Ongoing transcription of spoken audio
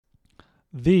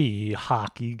The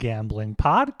Hockey Gambling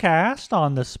Podcast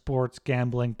on the Sports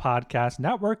Gambling Podcast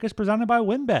Network is presented by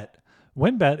WynnBET.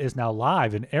 WynnBET is now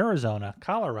live in Arizona,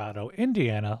 Colorado,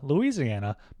 Indiana,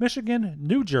 Louisiana, Michigan,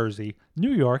 New Jersey,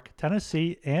 New York,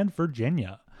 Tennessee, and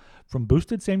Virginia. From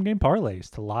boosted same-game parlays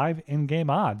to live in-game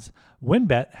odds,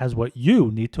 WynnBET has what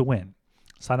you need to win.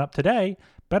 Sign up today,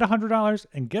 bet $100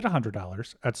 and get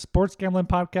 $100 at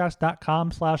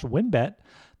sportsgamblingpodcast.com/WynnBET.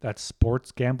 That's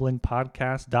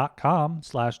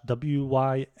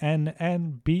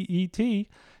sportsgamblingpodcast.com/WYNNBET.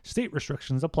 State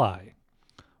restrictions apply.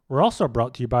 We're also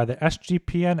brought to you by the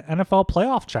SGPN NFL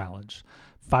Playoff Challenge.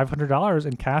 $500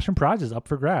 in cash and prizes up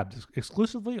for grabs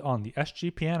exclusively on the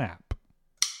SGPN app.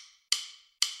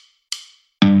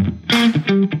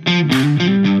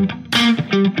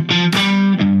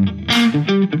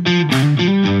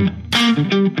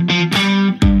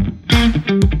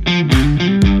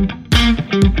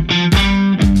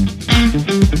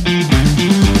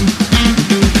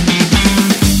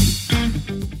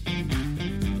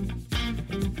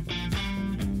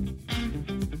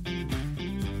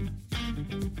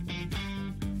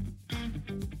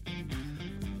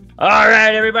 All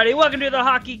right, everybody. Welcome to the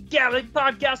Hockey Gambling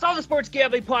Podcast on the Sports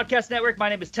Gambling Podcast Network. My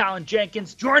name is Talon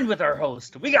Jenkins, joined with our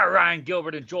host. We got Ryan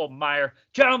Gilbert and Joel Meyer.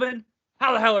 Gentlemen,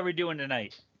 how the hell are we doing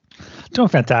tonight? Doing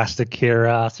fantastic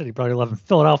here. City Brother 11,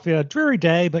 Philadelphia. Dreary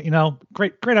day, but,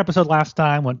 great episode last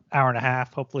time. Went hour and a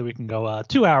half. Hopefully we can go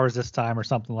 2 hours this time or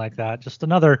something like that. Just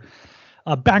another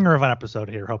banger of an episode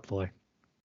here, hopefully.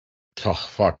 Oh,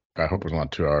 fuck. I hope it's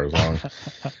not 2 hours long.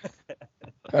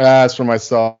 As for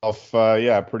myself,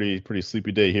 pretty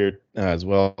sleepy day here as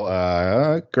well.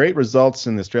 Great results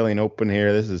in the Australian Open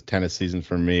here. This is tennis season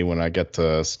for me when I get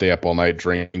to stay up all night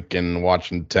drinking,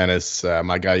 watching tennis.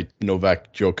 My guy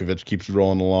Novak Djokovic keeps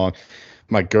rolling along.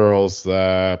 My girls,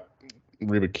 Rybakina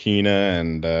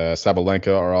and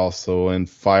Sabalenka are also in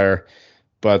fire.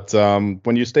 But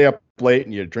when you stay up late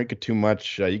and you're drinking too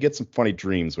much, you get some funny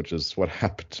dreams, which is what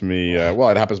happened to me.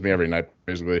 It happens to me every night,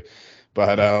 basically.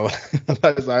 But I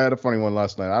had a funny one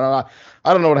last night. I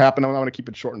don't know what happened. I'm going to keep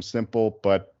it short and simple.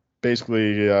 But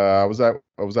basically, I was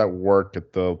at work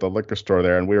at the liquor store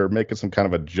there, and we were making some kind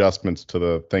of adjustments to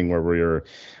the thing where we were,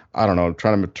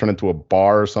 trying to turn into a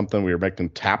bar or something. We were making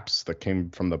taps that came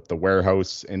from the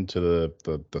warehouse into the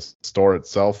store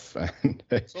itself.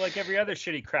 So like every other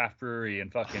shitty craft brewery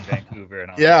in fucking Vancouver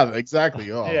and all. Yeah, exactly.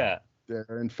 Oh. Yeah.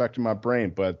 They're infecting my brain.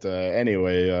 But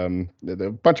anyway, a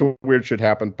bunch of weird shit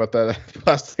happened. But the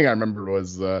last thing I remember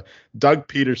was Doug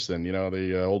Peterson,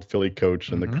 the old Philly coach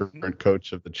and the current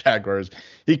coach of the Jaguars.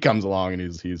 He comes along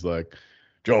and he's like,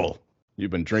 Joel,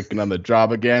 you've been drinking on the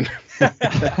job again. And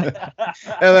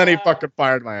then he fucking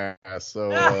fired my ass. So,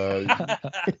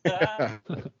 yeah,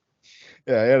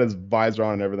 he had his visor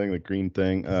on and everything, the green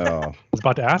thing. I was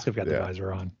about to ask if you had the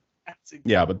visor on.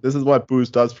 Yeah, but this is what booze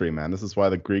does for you, man. This is why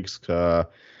the Greeks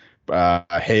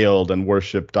hailed and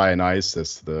worshipped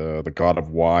Dionysus, the god of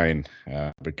wine,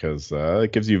 because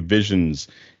it gives you visions,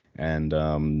 and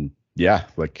when you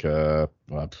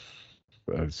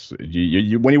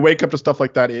wake up to stuff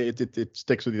like that, it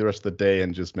sticks with you the rest of the day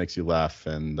and just makes you laugh,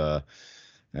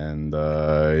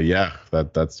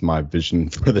 that's my vision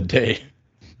for the day.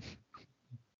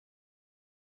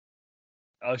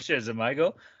 Oh shit, is it my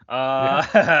go?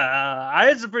 I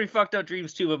had some pretty fucked up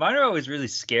dreams too, but mine are always really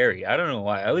scary. I don't know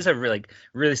why. I always have really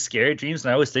scary dreams,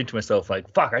 and I always think to myself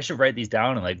like, "Fuck, I should write these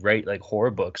down and write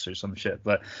horror books or some shit."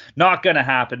 But not gonna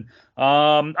happen.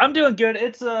 I'm doing good.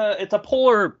 It's a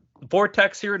polar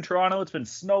vortex here in Toronto. It's been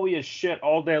snowy as shit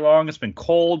all day long. It's been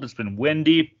cold. It's been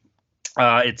windy.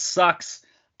 It sucks.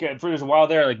 For there's a while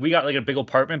there, we got a big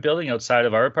apartment building outside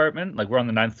of our apartment. We're on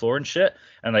the 9th floor and shit,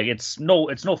 and it's no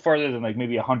farther than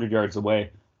maybe 100 yards away.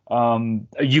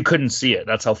 You couldn't see it.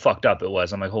 That's how fucked up it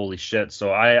was. I'm like, holy shit.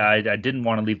 So I didn't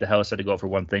want to leave the house. I had to go for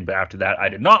one thing, but after that, I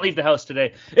did not leave the house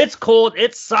today. It's cold.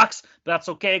 It sucks. But that's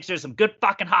okay, because there's some good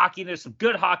fucking hockey. There's some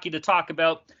good hockey to talk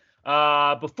about.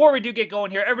 Before we do get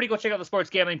going here, everybody go check out the Sports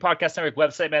Gambling Podcast Network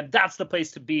website, man. That's the place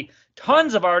to be.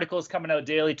 Tons of articles coming out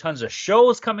daily, tons of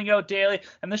shows coming out daily,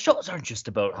 and the shows aren't just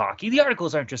about hockey. The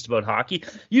articles aren't just about hockey.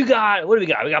 What do we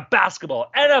got? We got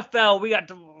basketball, NFL, we got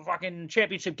the fucking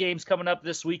championship games coming up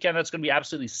this weekend. That's going to be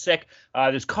absolutely sick.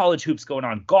 There's college hoops going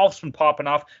on. Golf's been popping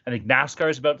off. I think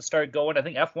NASCAR is about to start going. I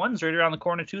think F1's right around the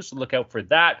corner too, so look out for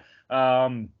that.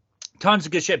 Tons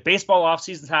of good shit. Baseball off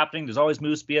season's happening. There's always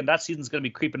moves being. That season's going to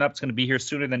be creeping up. It's going to be here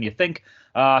sooner than you think.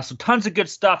 So tons of good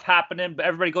stuff happening. But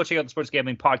everybody go check out the Sports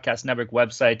Gambling Podcast Network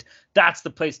website. That's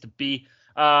the place to be.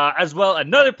 As well,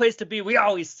 another place to be. We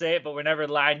always say it, but we're never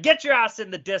lying. Get your ass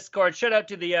in the Discord. Shout out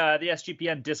to the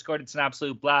SGPN Discord. It's an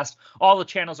absolute blast. All the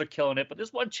channels are killing it, but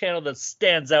there's one channel that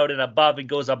stands out and above and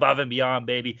goes above and beyond,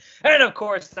 baby. And of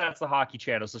course, that's the hockey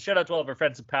channel. So shout out to all of our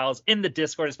friends and pals in the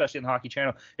Discord, especially in the hockey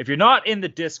channel. If you're not in the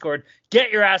Discord,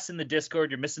 get your ass in the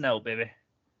Discord. You're missing out, baby.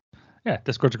 Yeah,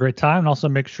 Discord's a great time. And also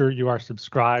make sure you are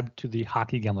subscribed to the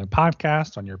Hockey Gambling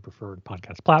Podcast on your preferred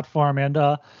podcast platform. And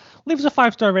leave us a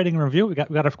 5-star rating and review. We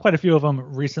got quite a few of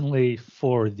them recently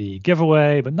for the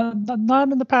giveaway, but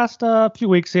none in the past few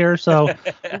weeks here. So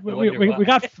we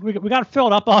got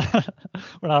filled up on.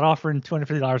 We're not offering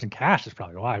 $250 in cash. Is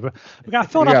probably why, but we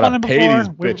got filled up on them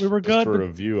before. We were good. To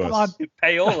review us.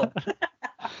 Payola.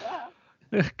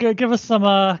 Give us some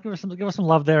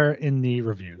love there in the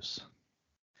reviews.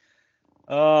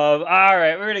 All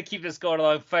right, we're gonna keep this going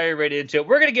along, fire right into it.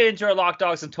 We're gonna get into our lock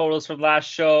dogs and totals from last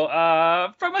show.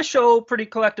 From a show, pretty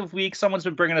collective week. Someone's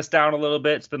been bringing us down a little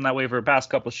bit. It's been that way for the past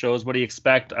couple of shows. What do you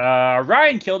expect?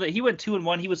 Ryan killed it. He went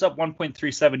 2-1. He was up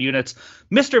 1.37 units.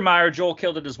 Mr. Meyer, Joel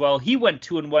killed it as well. He went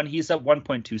 2-1. He's up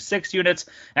 1.26 units.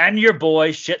 And your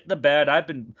boy shit the bed.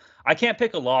 I can't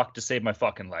pick a lock to save my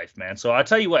fucking life, man. So I'll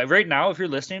tell you what, right now, if you're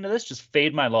listening to this, just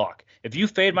fade my lock. If you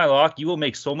fade my lock, you will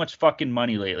make so much fucking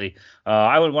money lately.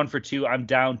 I went 1 for 2. I'm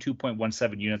down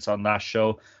 2.17 units on last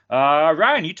show.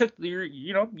 Ryan, you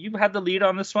had the lead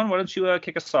on this one. Why don't you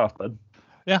kick us off, bud?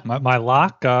 Yeah, my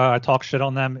lock, I talked shit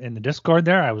on them in the Discord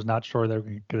there. I was not sure they were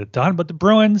going to get it done. But the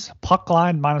Bruins, puck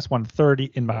line,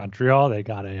 -130 in Montreal. They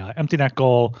got a empty net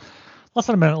goal. Less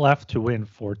than a minute left to win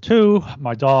 4-2.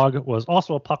 My dog was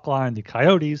also a puck line. The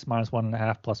Coyotes,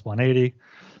 -1.5, +180.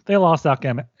 They lost that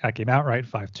game outright,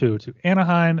 5-2 to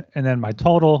Anaheim. And then my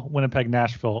total,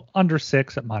 Winnipeg-Nashville, under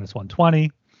 6 at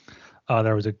 -120.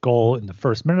 There was a goal in the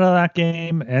first minute of that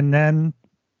game, and then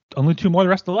only 2 more the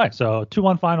rest of the way. So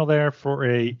 2-1 final there for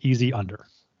a easy under.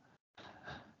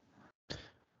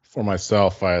 For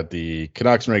myself, I had the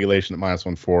Canucks in regulation at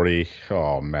 -140.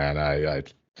 Oh, man, I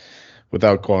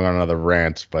without going on another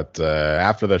rant, but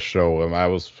after the show, I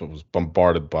was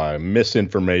bombarded by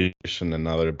misinformation and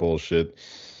other bullshit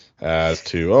as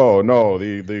to, oh no,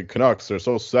 the Canucks are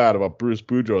so sad about Bruce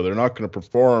Boudreau. They're not going to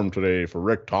perform today for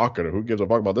Rick Tocchet. Who gives a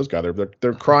fuck about this guy?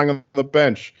 They're crying on the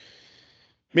bench.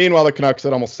 Meanwhile, the Canucks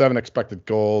had almost 7 expected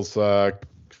goals.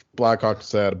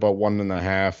 Blackhawks had about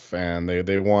 1.5, and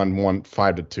they won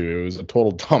 5-2. It was a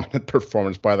total dominant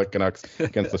performance by the Canucks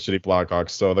against the shitty Blackhawks.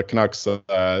 So the Canucks,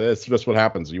 it's just what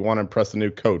happens. You want to impress the new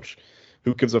coach.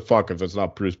 Who gives a fuck if it's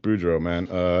not Bruce Boudreau, man?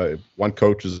 One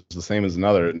coach is the same as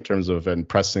another in terms of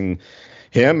impressing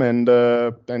him and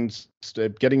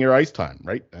getting your ice time,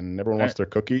 right? And everyone wants their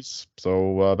cookies.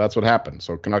 So that's what happened.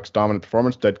 So Canucks dominant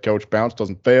performance. Dead coach bounce,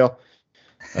 doesn't fail.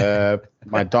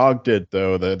 My dog did,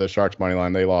 though. The Sharks money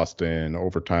line, they lost in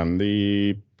overtime.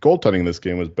 The goaltending in this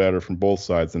game was better from both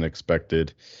sides than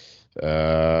expected.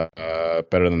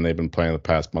 Better than they've been playing the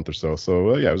past month or so.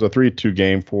 So yeah, it was a 3-2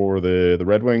 game for the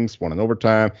Red Wings, won in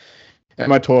overtime. And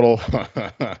my total,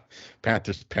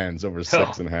 Panthers Pens over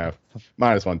 6.5,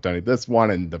 -120. This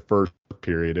one in the first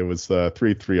period. It was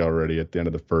 3-3 already at the end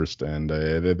of the first, and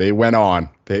they went on.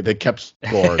 They kept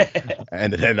scoring,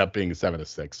 and it ended up being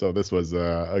 7-6. So this was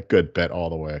a good bet all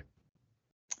the way.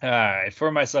 All right,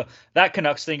 for myself, that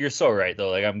Canucks thing, you're so right,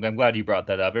 though. Like, I'm glad you brought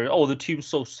that up. Oh, the team's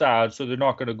so sad, so they're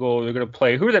not going to go. They're going to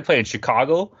play. Who are they playing?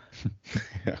 Chicago?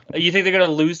 Yeah. You think they're going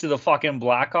to lose to the fucking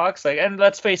Blackhawks? Like, and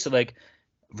let's face it, like,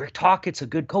 Rick Tocchet's a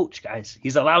good coach, guys.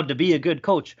 He's allowed to be a good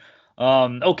coach.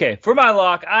 Okay, for my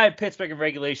lock, I had Pittsburgh in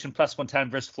regulation, +110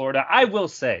 versus Florida. I will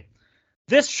say,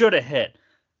 this should have hit.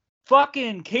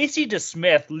 Fucking Casey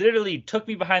DeSmith literally took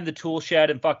me behind the tool shed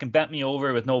and fucking bent me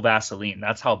over with no Vaseline.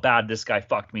 That's how bad this guy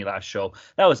fucked me last show.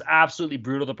 That was absolutely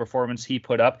brutal, the performance he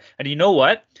put up. And you know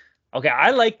what? Okay,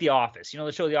 I like The Office. You know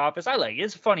the show The Office? I like it.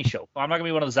 It's a funny show. I'm not going to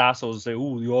be one of those assholes and say,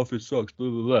 oh, The Office sucks, blah,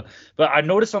 blah, blah. But I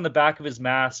noticed on the back of his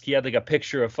mask, he had like a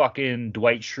picture of fucking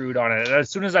Dwight Schrute on it. And as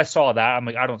soon as I saw that, I'm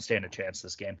like, I don't stand a chance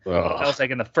this game. Ugh. That was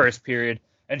like in the first period.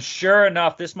 And sure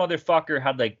enough, this motherfucker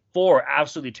had like 4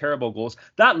 absolutely terrible goals.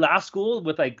 That last goal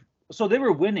with like, so they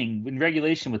were winning in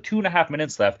regulation with 2.5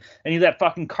 minutes left. And he let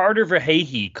fucking Carter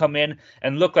Verhage come in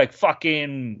and look like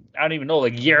fucking, I don't even know,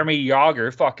 like Jaromir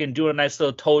Jagr fucking doing a nice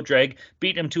little toe drag,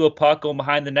 beating him to a puck, going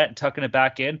behind the net and tucking it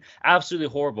back in. Absolutely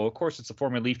horrible. Of course, it's a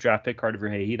former Leaf draft pick, Carter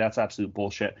Verhage. That's absolute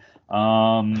bullshit.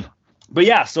 But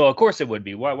yeah, so of course it would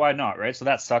be. Why not, right? So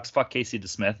that sucks. Fuck Casey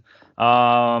DeSmith.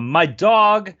 My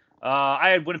dog... I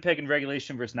had Winnipeg in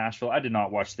regulation versus Nashville. I did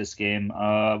not watch this game.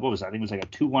 What was that? I think it was like a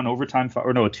 2-1 overtime, a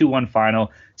 2-1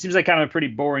 final. Seems like kind of a pretty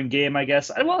boring game, I guess.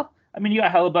 I mean, you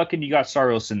got Hellebuck and you got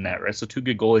Saros in that, right? So 2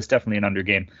 good goalies, definitely an under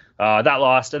game. That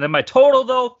lost. And then my total,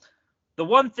 though, the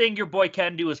one thing your boy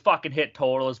can do is fucking hit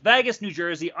totals. Vegas, New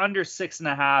Jersey, under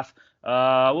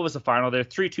 6.5. What was the final there?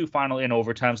 3-2 final in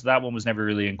overtime. So that one was never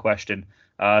really in question.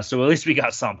 So at least we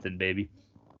got something, baby.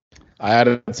 I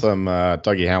added some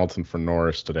Dougie Hamilton for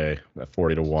Norris today at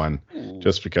 40-1,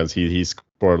 just because he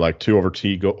scored like 2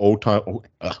 overtime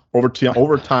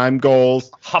goals.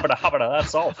 Habada,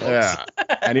 that's all, folks. Yeah,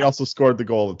 and he also scored the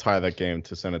goal to tie that game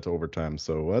to send it to overtime.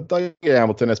 So Dougie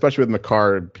Hamilton, especially with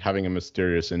McCarr having a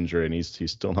mysterious injury, and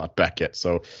he's still not back yet.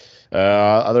 So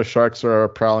other Sharks are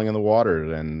prowling in the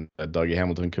water, and Dougie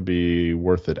Hamilton could be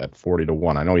worth it at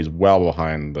 40-1. I know he's well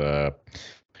behind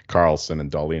Carlson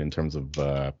and Dahlin in terms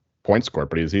of points scored,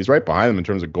 but he's right behind them in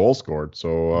terms of goals scored.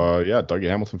 So yeah, Dougie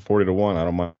Hamilton 40-1. I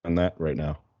don't mind that right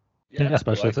now. Yeah,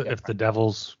 especially if the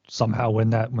Devils somehow win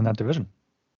that division.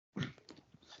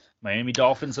 Miami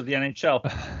Dolphins of the NHL.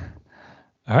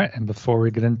 All right, and before we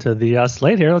get into the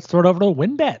slate here, let's throw it over to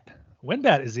WynnBET.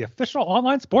 WynnBET is the official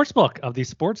online sportsbook of the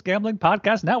Sports Gambling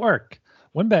Podcast Network.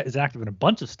 WynnBET is active in a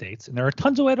bunch of states, and there are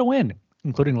tons of ways to win,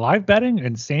 including live betting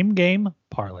and same-game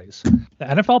parlays. The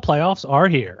NFL playoffs are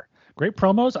here. Great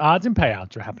promos, odds, and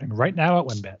payouts are happening right now at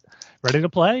WynnBET. Ready to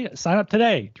play? Sign up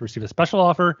today to receive a special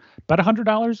offer. Bet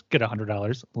 $100, get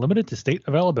 $100, limited to state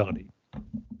availability.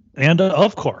 And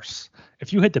of course,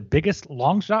 if you hit the biggest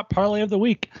long shot parlay of the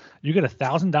week, you get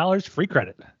 $1,000 free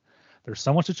credit. There's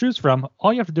so much to choose from.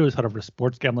 All you have to do is head over to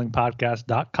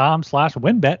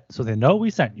sportsgamblingpodcast.com/WynnBET so they know we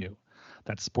sent you.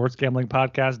 That's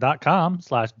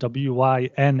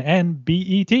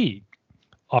sportsgamblingpodcast.com/WYNNBET.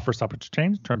 Offer subject to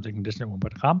change. Terms and conditions at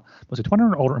WynnBET.com. Must be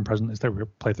 21 or older and present is their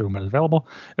playthrough WynnBET available.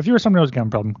 If you or someone who has a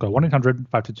gambling problem, go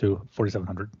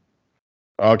 1-800-522-4700.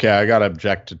 Okay, I gotta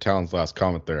object to Talon's last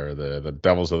comment there. The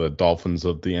Devils are the Dolphins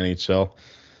of the NHL.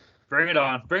 Bring it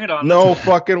on. No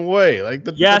fucking way. Like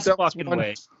the Yes, Devils fucking won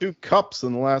way. 2 cups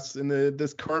in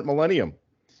this current millennium.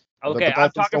 Okay, The I'm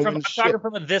Dolphins talking don't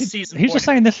from win a this season. He's just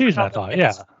point. saying this season, I thought.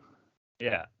 Yeah.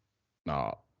 Yeah.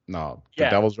 No. The Yeah.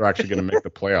 Devils are actually going to make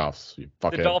the playoffs. You The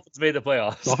fuckhead. Dolphins made the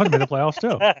playoffs. Dolphins made the playoffs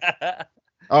too.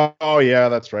 Oh yeah,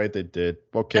 that's right. They did.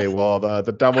 Okay, well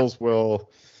the Devils will.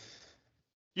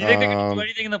 Do you think they're going to do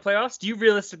anything in the playoffs? Do you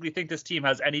realistically think this team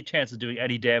has any chance of doing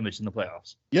any damage in the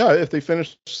playoffs? Yeah, if they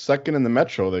finish second in the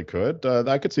Metro, they could.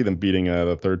 I could see them beating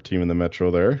the third team in the Metro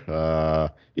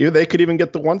there. Even they could even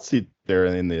get the 1 seed there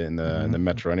in the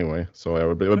Metro anyway. So it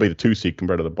would be the 2 seed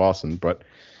compared to the Boston. But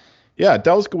yeah,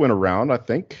 Devils could win a round, I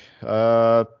think.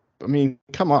 I mean,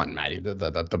 come on, Matty.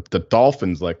 The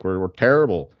Dolphins were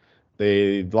terrible.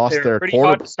 They lost They're their pretty hot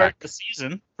quarterback. to start the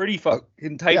season. Pretty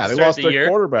fucking tight Yeah, to they start lost the their year.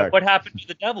 quarterback. What happened to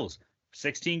the Devils?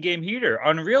 16-game heater.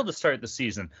 Unreal to start the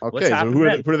season. Okay, What's so happened who are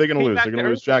then? they going to Came lose? back They're going to to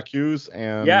lose earth. Jack Hughes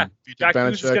and Yeah, Vita Jack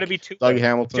Hughes is Vanacek, going to be 2. Dougie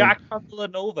Hamilton. Jack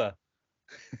Villanova.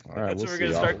 All right, That's we'll what we're see.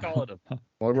 going to start calling him.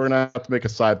 Well, we're going to have to make a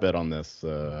side bet on this.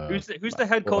 Who's the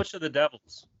head coach of the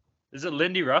Devils? Is it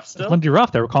Lindy Ruff still? Lindy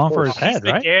Ruff, they were calling for his head,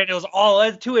 right? McDaniels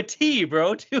all to a T,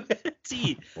 bro. To a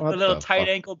T. What The little the tight fuck?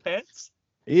 ankle pants.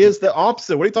 He is the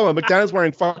opposite. What are you talking about? McDonald's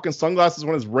wearing fucking sunglasses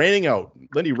when it's raining out.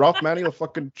 Lindy Ruff, man, he'll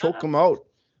fucking choke him out.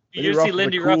 You Ruff see is a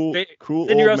Lindy cool, Ruff. cool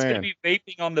Lindy old Ruff's man. gonna be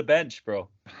vaping on the bench, bro.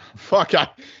 Fuck. Yeah,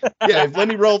 if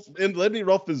Lindy Ruff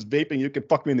is vaping, you can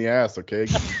fuck me in the ass, okay?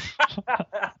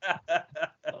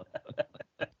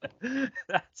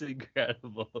 That's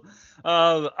incredible.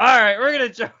 All right, we're gonna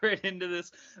jump right into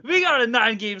this. We got a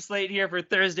 9-game slate here for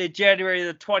Thursday, January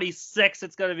the 26th.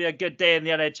 It's gonna be a good day in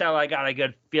the NHL. I got a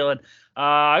good feeling.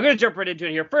 I'm gonna jump right into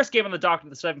it here. First game on the docket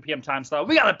at the 7 p.m. time slot.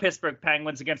 We got the Pittsburgh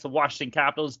Penguins against the Washington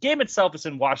Capitals. Game itself is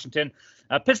in Washington.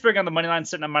 Pittsburgh on the money line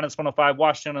sitting at -105.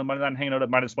 Washington on the money line hanging out at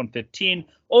 -115.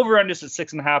 Over under is at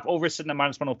 6.5. Over sitting at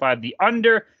 -105. The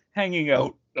under hanging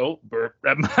out. Oh, burp,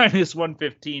 at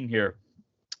 -115 here.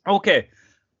 Okay,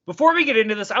 before we get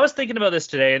into this, I was thinking about this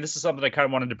today, and this is something I kind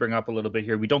of wanted to bring up a little bit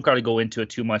here. We don't got to go into it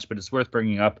too much, but it's worth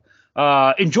bringing up.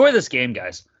 Enjoy this game,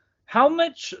 guys. How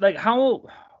should I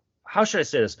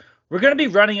say this? We're going to be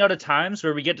running out of times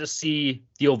where we get to see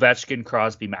the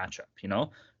Ovechkin-Crosby matchup, you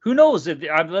know? Who knows?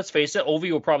 Let's face it,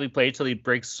 Ovi will probably play till he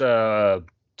breaks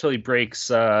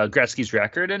Gretzky's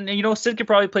record, and you know, Sid could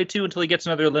probably play too until he gets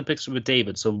another Olympics with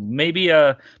David. So maybe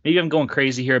I'm going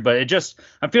crazy here, but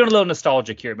I'm feeling a little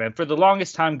nostalgic here, man. For the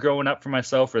longest time growing up for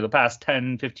myself, for the past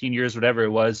 10, 15 years, whatever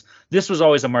it was, this was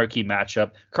always a marquee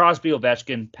matchup. Crosby,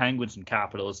 Ovechkin, Penguins, and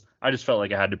Capitals. I just felt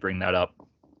like I had to bring that up.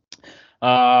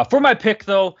 For my pick,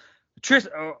 though, is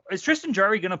Tristan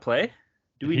Jarry going to play?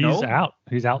 Do we know? He's out.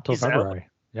 He's out till February.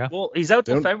 Yeah. Well, he's out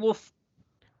till February.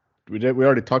 We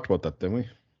already talked about that, didn't we?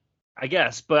 I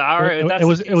guess, but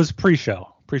It was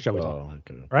pre-show. Pre-show we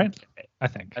talked, right? I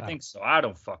think so. I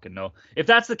don't fucking know. If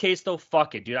that's the case, though,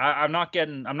 fuck it, dude. I'm not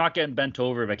getting bent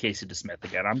over by Casey DeSmith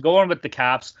again. I'm going with the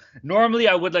Caps. Normally,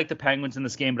 I would like the Penguins in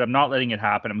this game, but I'm not letting it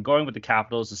happen. I'm going with the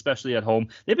Capitals, especially at home.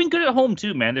 They've been good at home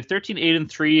too, man. They're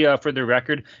 13-8-3 for their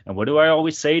record. And what do I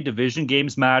always say? Division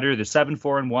games matter. They're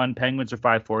 7-4-1. Penguins are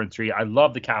 5-4-3. I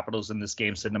love the Capitals in this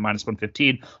game, sitting at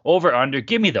 -115. Over under.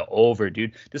 Give me the over,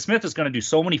 dude. DeSmith is going to do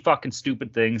so many fucking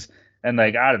stupid things. And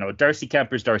I don't know, Darcy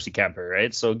Kemper's Darcy Kemper,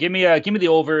 right? So give me the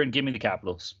over and give me the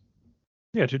Capitals.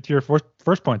 Yeah, to your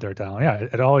first point there, Talon. Yeah,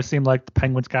 it always seemed like the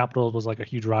Penguins Capitals was like a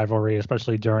huge rivalry,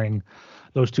 especially during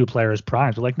those two players'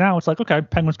 primes. But now it's like, okay,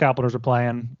 Penguins Capitals are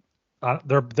playing.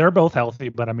 They're both healthy,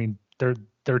 but I mean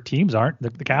their teams aren't.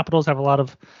 The Capitals have a lot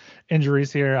of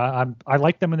injuries here. I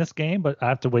like them in this game, but I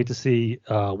have to wait to see.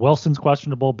 Wilson's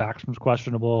questionable, Backstrom's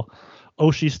questionable,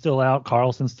 Oshie's still out,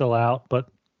 Carlson's still out, but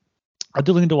I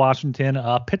do lean to Washington.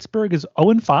 Pittsburgh is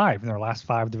 0-5 in their last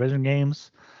 5 division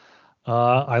games.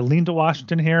 I lean to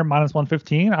Washington here,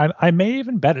 -115. I may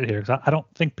even bet it here because I don't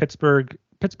think Pittsburgh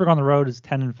on the road is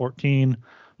 10-14.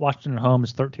 Washington at home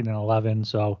is 13-11.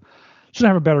 So should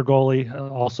have a better goalie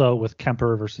also with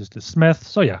Kemper versus DeSmith.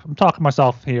 So yeah, I'm talking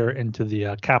myself here into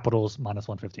the Capitals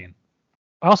 -115.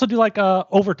 I also do like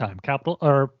overtime.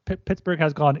 Pittsburgh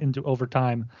has gone into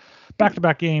overtime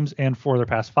back-to-back games and 4 of their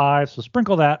past 5. So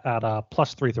sprinkle that at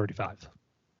 +335.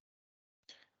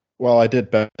 Well, I did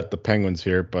bet the Penguins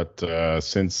here, but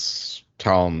since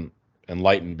Talon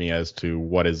enlightened me as to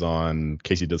what is on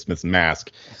Casey DeSmith's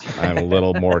mask, I'm a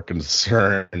little more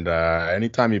concerned.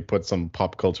 Anytime you put some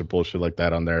pop culture bullshit like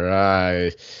that on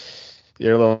there,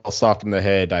 you're a little soft in the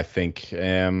head, I think.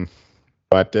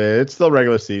 But it's still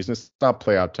regular season. It's not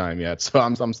playoff time yet, so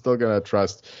I'm still gonna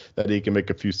trust that he can make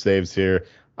a few saves here.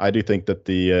 I do think that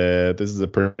this is a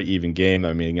pretty even game.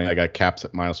 I mean, I got Caps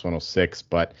at -106,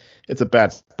 but it's a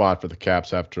bad spot for the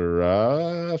Caps after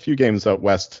a few games out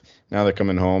west. Now they're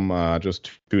coming home just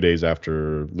 2 days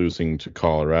after losing to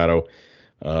Colorado.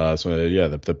 So yeah,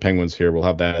 the Penguins here will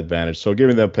have that advantage. So give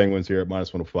me the Penguins here at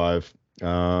 -105.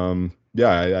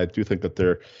 I do think that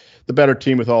they're the better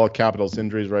team with all of Capitals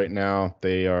injuries right now.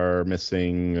 They are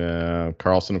missing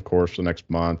Carlson, of course, for the next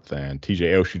month, and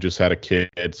TJ Oshie just had a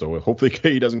kid, so hopefully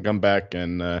he doesn't come back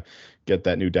and get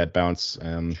that new dad bounce.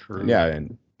 And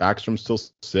Backstrom's still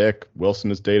sick. Wilson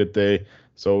is day-to-day.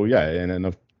 So, yeah,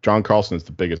 and John Carlson is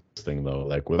the biggest thing, though.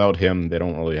 Without him, they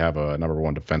don't really have a number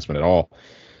one defenseman at all.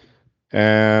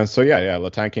 And so,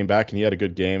 Letang came back, and he had a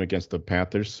good game against the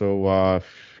Panthers. So,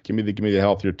 give me the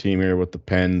healthier team here with the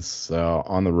Pens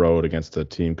on the road against a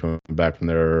team coming back from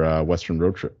their Western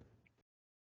road trip.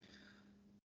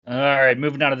 All right,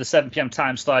 moving on to the 7 p.m.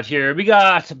 time slot here. We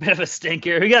got a bit of a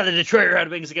stinker. We got the Detroit Red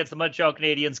Wings against the Montreal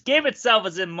Canadiens. Game itself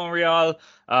is in Montreal.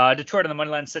 Detroit on the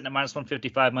money line sitting at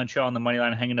 -155. Montreal on the money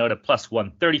line hanging out at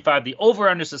 +135. The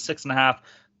over-unders is 6.5.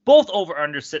 Both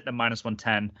over-unders sitting at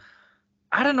 -110.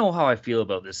 I don't know how I feel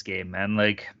about this game, man.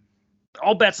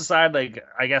 All bets aside,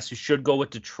 I guess you should go with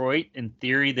Detroit. In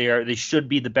theory, they should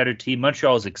be the better team.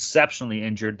 Montreal is exceptionally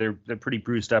injured. They're pretty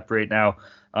bruised up right now.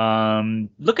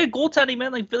 Look at goaltending,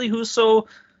 man. Billy Husso,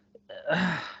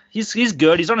 he's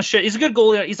good. He's a good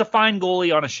goalie. He's a fine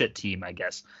goalie on a shit team, I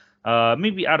guess.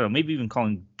 Maybe I don't know. Maybe even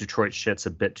calling Detroit shit's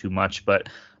a bit too much. But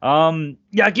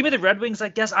give me the Red Wings. I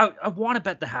guess I want to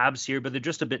bet the Habs here, but they're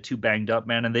just a bit too banged up,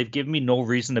 man. And they've given me no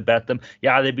reason to bet them.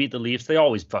 Yeah, they beat the Leafs. They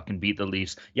always fucking beat the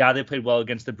Leafs. Yeah, they played well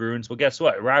against the Bruins. Well, guess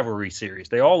what? Rivalry series.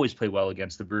 They always play well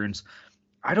against the Bruins.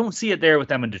 I don't see it there with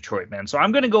them in Detroit, man. So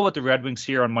I'm going to go with the Red Wings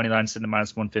here on money line sitting at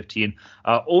 -115.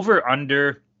 Over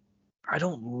under. I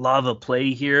don't love a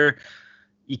play here.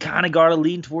 You kind of got to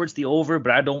lean towards the over,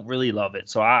 but I don't really love it.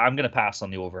 So I'm going to pass on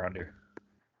the over-under.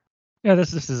 Yeah,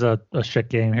 this is a shit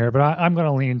game here, but I'm going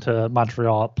to lean to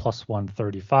Montreal at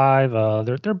 +135.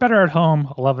 They're better at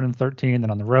home, 11-13,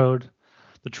 than on the road.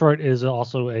 Detroit is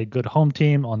also a good home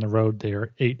team. On the road, they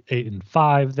are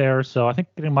 8-5 there. So I think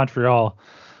getting Montreal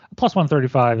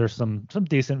 +135, there's some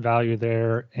decent value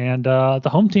there. And the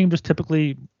home team just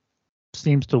typically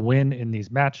seems to win in these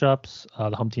matchups.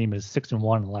 The home team is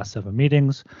 6-1 in the last 7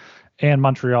 meetings, and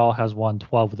Montreal has won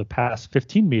 12 of the past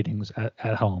 15 meetings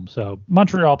at home. So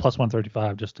Montreal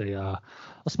 +135, just a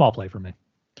small play for me.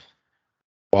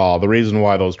 Well, the reason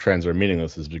why those trends are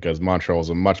meaningless is because Montreal is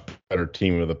a much better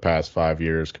team over the past 5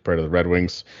 years compared to the Red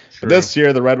Wings. This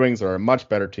year, the Red Wings are a much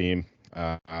better team.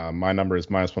 My number is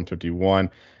 -151.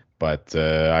 But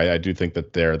I do think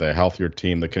that they're the healthier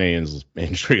team. The Canadiens'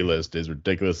 injury list is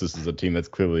ridiculous. This is a team that's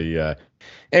clearly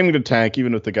aiming to tank,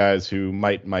 even with the guys who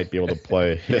might be able to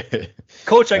play.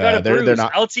 Coach, I got a bruise. They're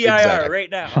not LTIR exactly. right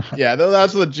now. Yeah,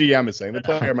 that's what the GM is saying. The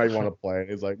player might want to play.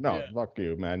 He's like, no, Yeah. fuck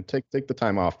you, man. Take the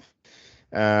time off.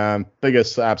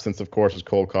 Biggest absence, of course, is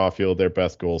Cole Caulfield, their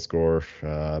best goal scorer.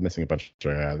 Missing a bunch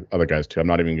of other guys too. I'm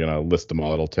not even gonna list them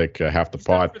all. It'll take half the He's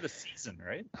done pod. for the season,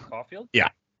 right? Caulfield? Yeah.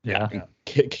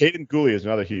 Caden Gooley is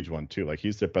another huge one too. Like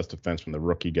he's their best defenseman, the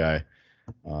rookie guy.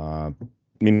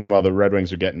 Meanwhile, the Red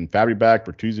Wings are getting Fabbri back,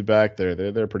 Bertuzzi back.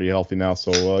 They're pretty healthy now.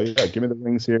 So yeah, give me the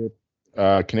Wings here.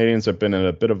 Canadians have been in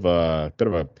a bit of a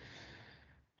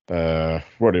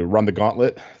what do you run the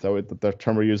gauntlet? Is that what the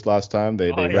term we used last time?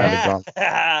 They ran the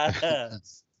gauntlet.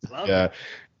 Yeah,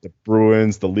 the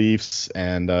Bruins, the Leafs,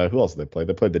 and who else did they play?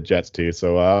 They played the Jets too.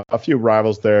 So a few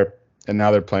rivals there, and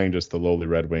now they're playing just the lowly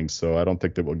Red Wings. So I don't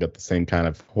think that we'll get the same kind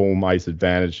of home ice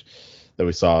advantage that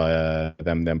we saw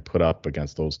them put up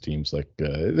against those teams. Like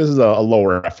this is a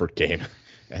lower effort game,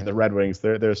 and the Red Wings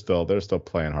they're still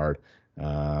playing hard,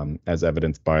 as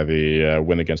evidenced by the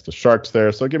win against the Sharks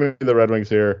there. So give me the Red Wings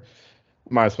here,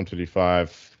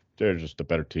 -155. They're just a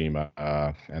better team,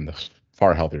 and the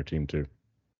far healthier team too.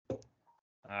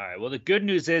 All right. Well, the good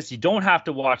news is you don't have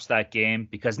to watch that game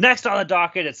because next on the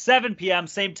docket at 7 p.m.,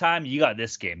 same time, you got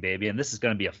this game, baby. And this is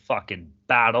going to be a fucking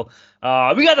battle.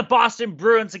 We got the Boston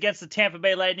Bruins against the Tampa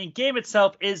Bay Lightning. Game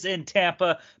itself is in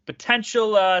Tampa.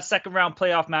 Potential second round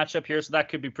playoff matchup here, so that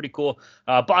could be pretty cool.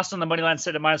 Boston on the money line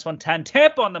sitting at -110.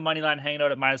 Tampa on the money line hanging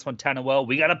out at -110 as well.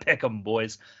 We got to pick them,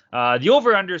 boys. The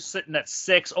over-under sitting at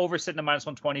 6, over sitting at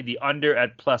 -120, the under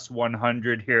at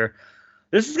 +100 here.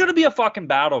 This is going to be a fucking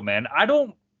battle, man. I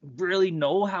don't really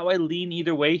know how I lean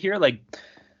either way here. Like,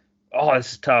 oh,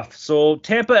 this is tough. So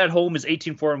Tampa at home is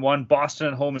 18-4-1. Boston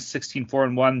at home is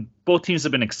 16-4-1. Both teams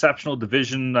have been exceptional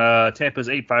division. Tampa's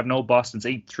 8-5-0. Boston's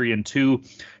 8-3-2.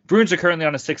 Bruins are currently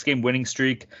on a 6-game winning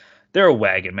streak. They're a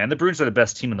wagon, man. The Bruins are the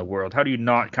best team in the world. How do you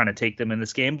not kind of take them in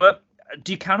this game? But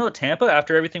do you count out Tampa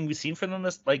after everything we've seen from them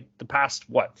this, like, the past,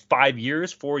 4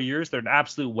 years? They're an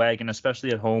absolute wagon,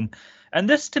 especially at home. And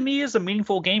this, to me, is a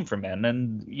meaningful game for men.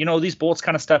 And, you know, these Bolts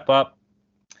kind of step up.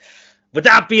 With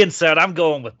that being said, I'm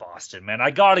going with Boston, man.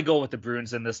 I got to go with the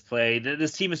Bruins in this play.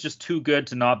 This team is just too good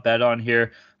to not bet on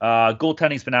here.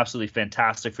 Goaltending's been absolutely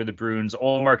fantastic for the Bruins.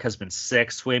 Ullmark has been sick.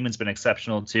 Swayman's been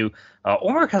exceptional, too.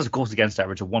 Ullmark has a goals against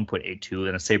average of 1.82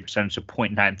 and a save percentage of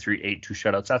 .938, 2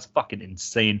 shutouts. That's fucking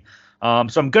insane. So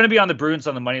I'm going to be on the Bruins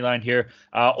on the money line here.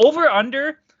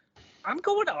 Over-under, I'm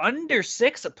going under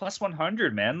 6 at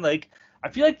 +100, man. Like, I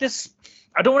feel like this,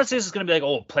 I don't want to say this is going to be like,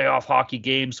 oh, playoff hockey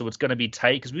game, so it's going to be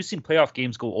tight, because we've seen playoff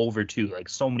games go over too, like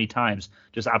so many times,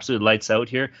 just absolute lights out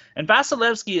here. And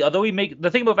Vasilevsky, although the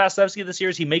thing about Vasilevsky this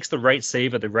year is he makes the right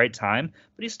save at the right time,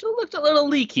 but he still looked a little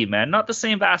leaky, man. Not the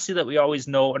same Vasi that we always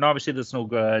know, and obviously that's no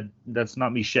good. That's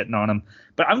not me shitting on him.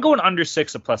 But I'm going under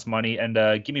 6 at plus money, and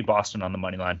give me Boston on the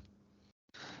money line.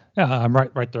 Yeah, I'm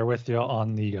right there with you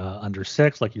on the under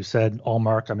 6. Like you said,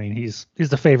 Ullmark, I mean, he's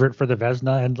the favorite for the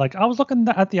Vezina. And like I was looking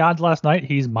at the odds last night,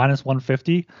 he's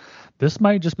 -150. This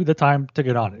might just be the time to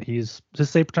get on it. His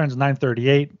save percentage is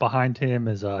 938. Behind him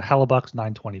is Hellebuck's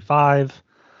 925.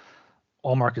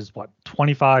 Ullmark is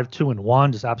 25,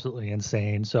 2-1, just absolutely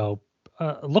insane. So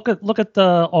look at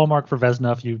the Ullmark for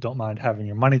Vezina if you don't mind having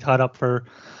your money tied up for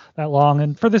that long.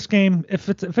 And for this game, if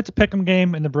it's a pick'em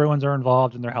game and the Bruins are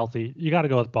involved and they're healthy, you got to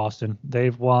go with Boston.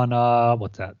 They've won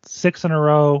 6 in a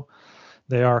row.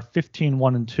 They are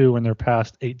 15-1-2 in their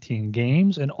past 18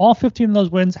 games, and all 15 of those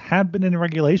wins have been in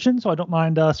regulation. So I don't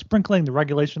mind sprinkling the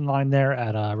regulation line there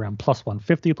at around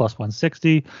 +150,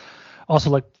 +160. Also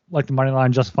like the money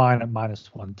line just fine at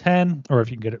 -110, or if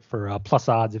you can get it for plus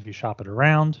odds if you shop it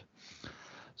around.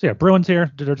 So yeah, Bruins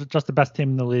here, they're just the best team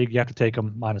in the league. You have to take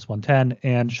them -110,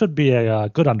 and should be a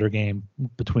good under game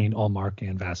between Ullmark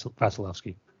and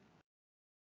Vasilevsky.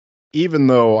 Even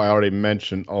though I already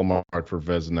mentioned Ullmark for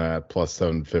Vezina at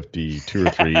 +750 2 or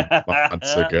 3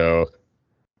 months ago,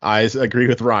 I agree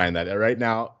with Ryan that right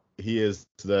now he is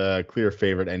the clear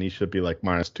favorite, and he should be like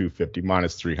 -250,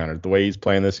 -300. The way he's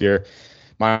playing this year,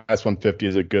 -150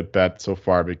 is a good bet so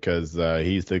far because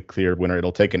he's the clear winner.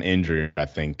 It'll take an injury, I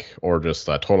think, or just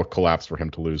a total collapse for him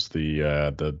to lose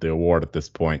the award at this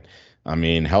point. I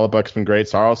mean, Hellebuck's been great.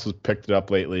 Saros has picked it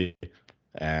up lately,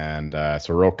 and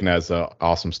Sorokin has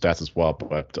awesome stats as well.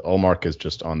 But Ullmark is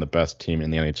just on the best team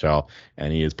in the NHL,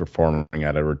 and he is performing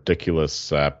at a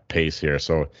ridiculous pace here.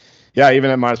 So, yeah, even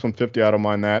at -150, I don't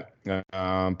mind that.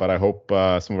 But I hope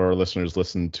some of our listeners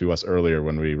listened to us earlier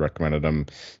when we recommended them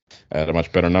at a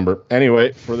much better number.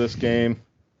 Anyway, for this game,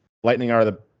 Lightning are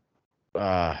the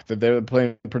They're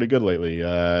playing pretty good lately.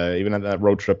 Even at that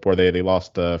road trip where they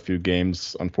lost a few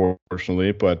games,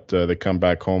 unfortunately, but they come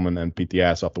back home and beat the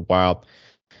ass off the Wild.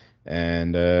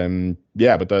 And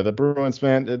yeah, but the Bruins,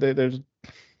 man, they're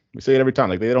we say it every time,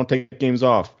 like they don't take games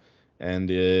off, and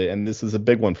this is a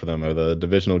big one for them. The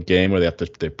divisional game where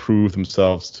they prove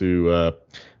themselves to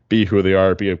be who they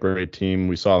are, be a great team.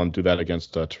 We saw them do that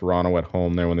against Toronto at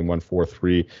home there when they won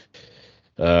 4-3.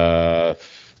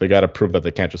 They got to prove that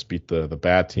they can't just beat the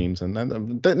bad teams, and then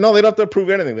no, they don't have to prove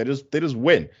anything. They just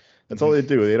win. That's all they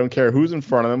do. They don't care who's in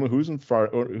front of them, who's in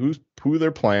front, or who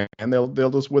they're playing, and they'll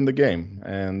just win the game.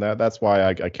 And that's why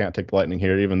I can't take the Lightning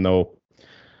here, even though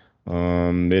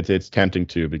it's tempting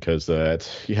to, because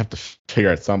you have to figure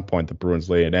at some point the Bruins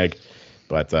lay an egg.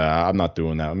 But I'm not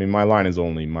doing that. I mean, my line is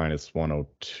only minus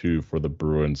 102 for the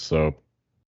Bruins, so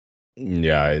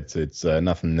yeah, it's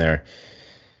nothing there.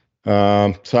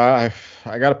 So I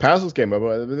got to pass this game,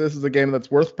 but this is a game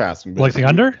that's worth passing. Like the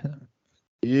under?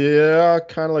 Yeah,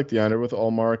 kind of like the under with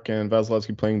Ullmark and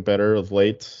Vasilevsky playing better of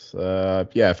late.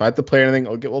 Yeah, if I had to play anything,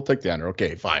 we'll take the under.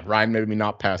 Okay, fine. Ryan, maybe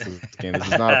not pass this game. This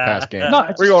is not a pass game.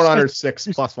 No, we're going under 6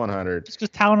 plus 100. It's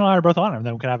just Talon and I are both on it, and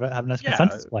then we can have a nice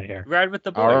consensus play here. Ride with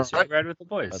the boys. Right. Ride with the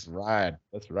boys. Let's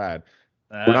ride.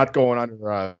 We're not going under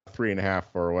 3.5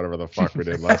 or whatever the fuck we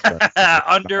did last time.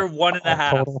 Under 1.5.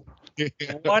 Total.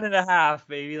 1.5,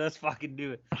 baby. Let's fucking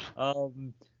do it.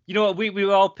 You know what? We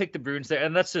all picked the Bruins there,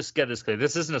 and let's just get this clear.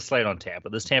 This isn't a slight on Tampa.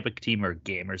 This Tampa team are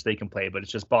gamers; they can play, but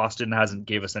it's just Boston hasn't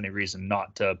gave us any reason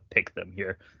not to pick them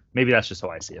here. Maybe that's just how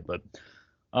I see it. But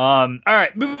all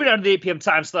right, moving on to the 8 p.m.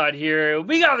 time slot here.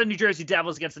 We got the New Jersey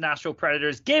Devils against the Nashville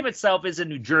Predators. Game itself is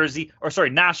in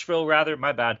Nashville rather.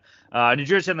 My bad. New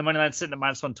Jersey on the money line sitting at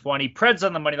minus 120. Preds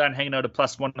on the money line hanging out at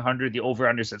plus 100. The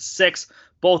over/unders at 6.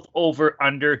 Both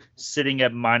over/under sitting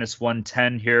at minus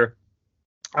 110 here.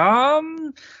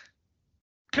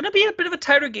 Going to be a bit of a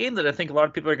tighter game that I think a lot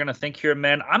of people are going to think here,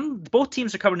 man. Both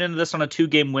teams are coming into this on a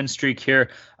 2-game win streak here.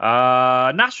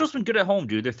 Nashville's been good at home,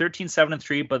 dude. They're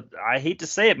 13-7-3, but I hate to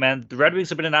say it, man. The Red Wings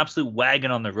have been an absolute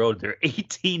wagon on the road. They're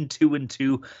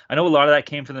 18-2-2. I know a lot of that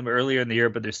came from them earlier in the year,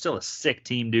 but they're still a sick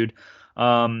team, dude.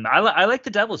 I like the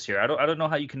Devils here. I don't know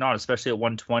how you cannot, especially at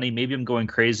 120. Maybe I'm going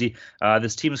crazy.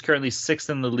 This team is currently 6th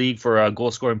in the league for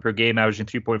goal scoring per game, averaging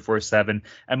 3.47,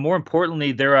 and more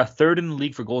importantly, they're 3rd in the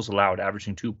league for goals allowed,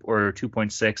 averaging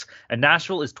 2.6. And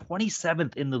Nashville is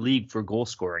 27th in the league for goal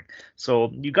scoring.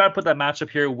 So you got to put that matchup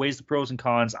here. Weighs the pros and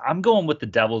cons. I'm going with the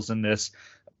Devils in this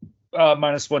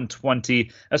minus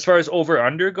 120. As far as over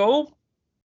under go,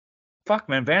 fuck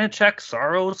man, Vanacek,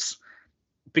 Saros.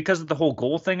 Because of the whole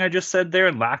goal thing I just said there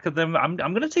and lack of them, I'm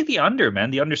going to take the under,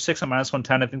 man. The under 6 on minus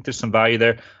 110. I think there's some value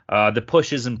there. The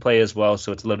push is in play as well,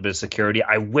 so it's a little bit of security.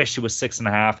 I wish it was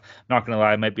 6.5. Not going to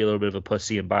lie, I might be a little bit of a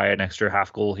pussy and buy an extra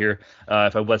half goal here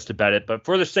if I was to bet it. But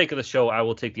for the sake of the show, I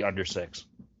will take the under 6.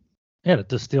 Yeah,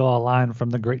 to steal a line from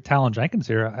the great Talon Jenkins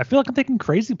here, I feel like I'm taking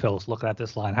crazy pills looking at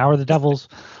this line. How are the Devils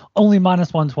only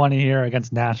minus 120 here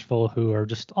against Nashville, who are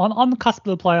just on the cusp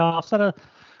of the playoffs at a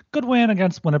good win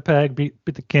against Winnipeg, beat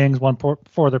the Kings, won 4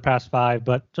 of their past 5,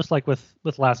 but just like with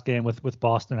last game with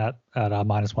Boston at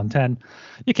minus 110,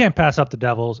 you can't pass up the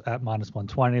Devils at minus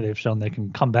 120. They've shown they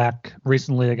can come back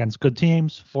recently against good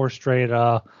teams, 4 straight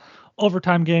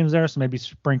overtime games there, so maybe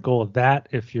sprinkle that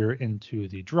if you're into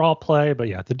the draw play. But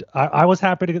yeah, I was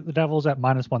happy to get the Devils at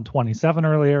minus 127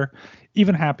 earlier,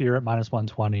 even happier at minus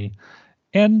 120.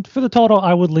 And for the total,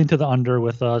 I would lean to the under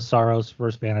with Saros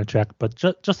versus Vanacek, but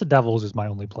just the Devils is my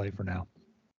only play for now.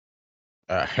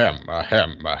 Ahem.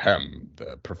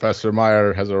 The Professor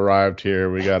Meyer has arrived here.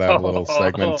 We got to have a little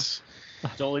segment.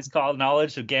 Joel's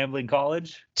knowledge of gambling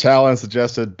college. Talon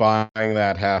suggested buying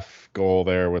that half goal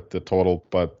there with the total,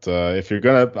 but if you're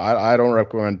going to, I don't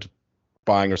recommend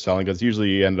buying or selling, because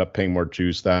usually you end up paying more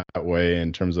juice that way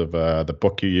in terms of the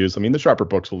book you use. I mean, the sharper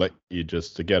books will let you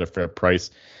just to get a fair price.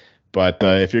 But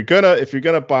if you're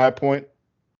gonna buy a point,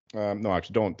 no,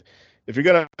 actually don't. If you're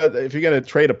gonna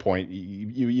trade a point,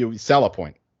 you sell a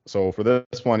point. So for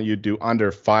this one, you do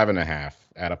under 5.5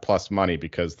 at a plus money,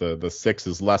 because the 6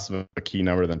 is less of a key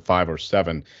number than 5 or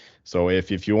 7. So if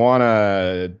you want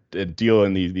to deal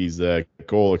in these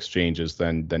goal exchanges,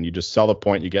 then you just sell the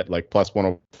point. You get like plus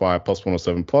 105, plus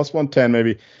 107, plus 110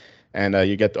 maybe. And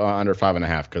you get under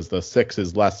 5.5, because the 6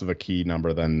 is less of a key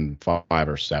number than 5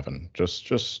 or 7. Just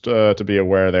to be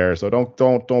aware there. So don't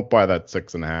buy that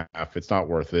 6.5. It's not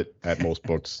worth it at most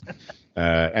books.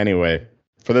 Anyway,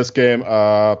 for this game,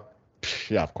 yeah,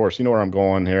 of course, you know where I'm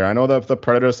going here. I know that the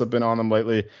Predators have been on them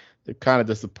lately. They kind of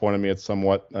disappointed me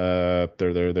somewhat. Their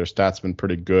stats have been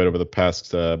pretty good over the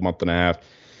past month and a half.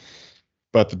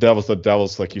 But the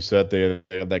Devils, like you said, they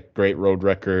have that great road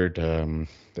record.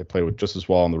 They play with just as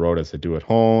well on the road as they do at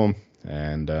home.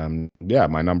 And yeah,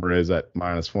 my number is at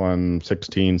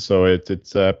 -116, so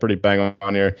it's pretty bang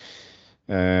on here.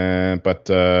 But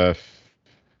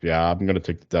yeah, I'm gonna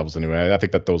take the Devils anyway. I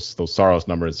think that those Saros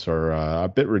numbers are a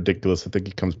bit ridiculous. I think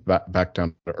he comes back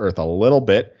down to earth a little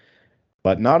bit,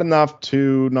 but not enough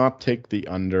to not take the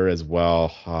under as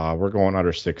well. We're going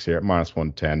under 6 here at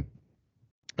 -110.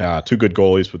 Two good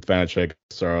goalies with Vanacek,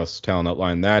 Saros, Talon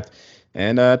outlined that,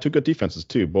 and two good defenses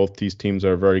too. Both these teams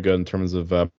are very good in terms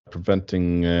of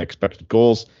preventing expected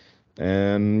goals.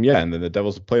 And yeah, and then the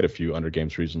Devils have played a few under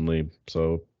games recently.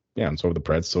 So yeah, and so have the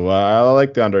Preds. So I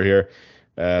like the under here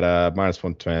at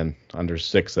 -110, under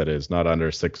 6 that is, not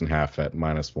under 6.5 at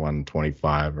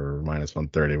 -125 or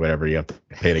 -130, whatever you have to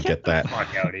pay to get that.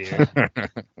 Fuck out of here.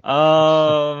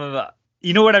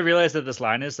 You know what I realized that this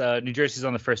line is? New Jersey's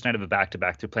on the first night of a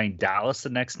back-to-back. They're playing Dallas the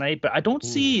next night, but I don't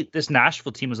see this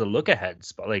Nashville team as a look-ahead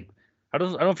spot. Like, I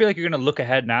don't feel like you're gonna look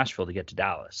ahead Nashville to get to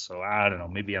Dallas. So I don't know.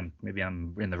 Maybe I'm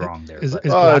in the wrong there. Is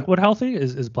Blackwood healthy?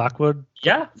 Is Blackwood?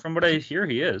 Yeah, from what I hear,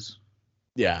 he is.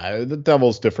 Yeah, the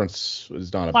Devils' difference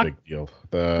is not a big deal.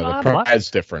 The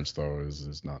Preds' difference though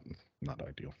is not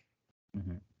ideal.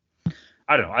 Mm-hmm.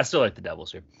 I don't know. I still like the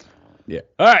Devils here. Yeah.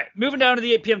 All right, moving down to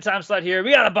the 8 p.m. time slot here.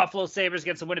 We got the Buffalo Sabres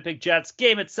against the Winnipeg Jets.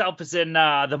 Game itself is in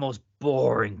the most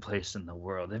boring place in the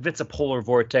world. If it's a polar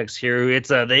vortex here, it's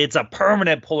a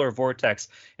permanent polar vortex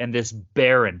in this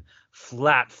barren,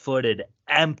 flat-footed,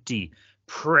 empty,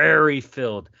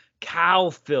 prairie-filled,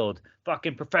 cow-filled,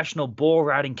 fucking professional bull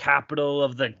riding capital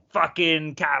of the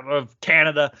fucking of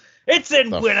Canada. It's in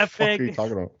Winnipeg. Fuck are you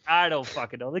talking about? I don't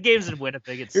fucking know. The game's in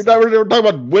Winnipeg. We're talking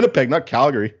about Winnipeg, not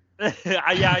Calgary.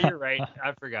 Yeah, you're right.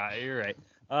 I forgot. You're right.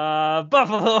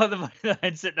 Buffalo on the money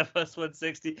line sitting at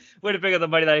 +160. Winnipeg on the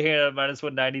money line here at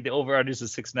 -190. The over/under is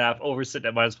 6.5. Over sitting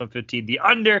at -115. The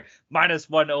under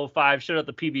 -105. Shout out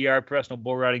the PBR Professional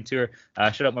Bull Riding Tour.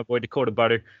 Shout out my boy Dakota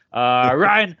Butter.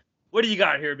 Ryan, what do you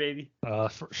got here, baby?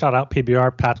 Shout out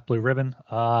PBR Pat's Blue Ribbon.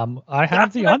 I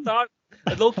have the under.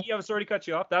 Loki, I'm sorry to cut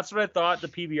you off. That's what I thought the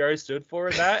PBR stood for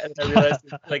in that, and I realized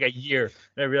it was like a year.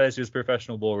 And I realized it was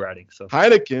professional bull riding. So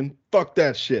Heineken, fuck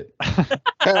that shit.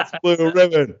 Pat's Blue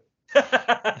Ribbon.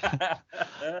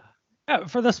 Yeah,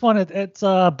 for this one, it's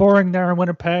boring there in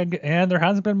Winnipeg, and there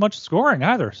hasn't been much scoring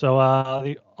either. So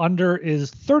the under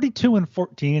is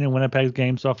 32-14 in Winnipeg's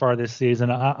game so far this season.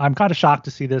 I'm kind of shocked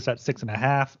to see this at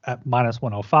 6.5 at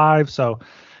 -105. So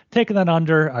taking that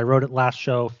under, I wrote it last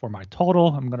show for my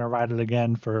total. I'm going to ride it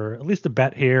again for at least a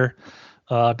bet here.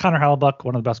 Connor Hellebuyck,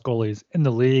 one of the best goalies in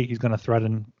the league. He's going to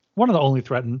threaten one of the only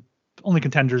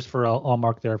contenders for all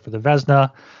mark there for the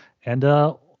Vezina. And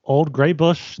old Gray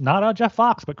Bush, not Jeff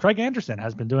Fox, but Craig Anderson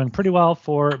has been doing pretty well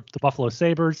for the Buffalo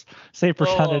Sabres. Save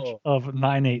percentage of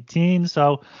 .918.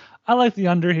 So I like the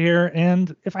under here.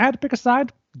 And if I had to pick a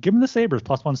side, give them the Sabres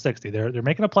 +160. They're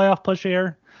making a playoff push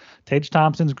here. Tage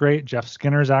Thompson's great. Jeff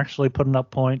Skinner's actually putting up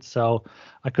points. So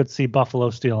I could see Buffalo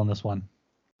stealing this one.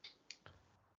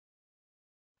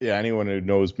 Yeah, anyone who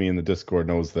knows me in the Discord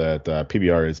knows that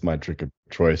PBR is my drink of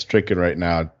choice. Drinking right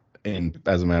now,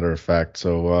 as a matter of fact.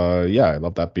 So yeah, I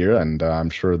love that beer, and I'm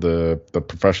sure the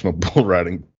Professional Bull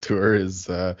Riding Tour is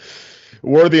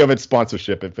worthy of its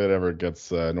sponsorship if it ever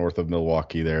gets north of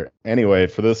Milwaukee there. Anyway,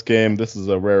 for this game, this is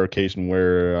a rare occasion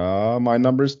where my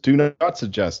numbers do not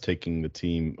suggest taking the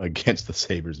team against the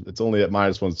Sabres. It's only at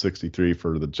 -163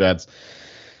 for the Jets.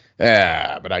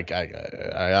 Yeah, but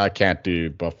I can't do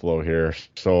Buffalo here.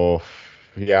 So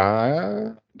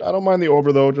yeah, I don't mind the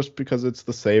over though, just because it's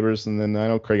the Sabres, and then I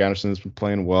know Craig Anderson has been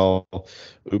playing well.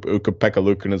 Ukko-Pekka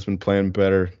Luukkonen has been playing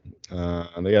better.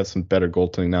 They have some better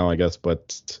goaltending now, I guess,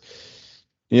 but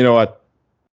you know what?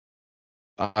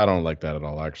 I don't like that at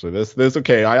all. Actually, this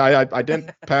okay. I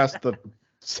didn't pass the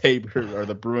Sabres or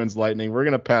the Bruins Lightning. We're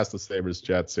gonna pass the Sabres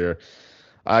Jets here.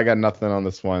 I got nothing on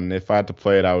this one. If I had to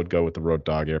play it, I would go with the road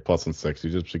dog here,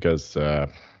 +160, just because.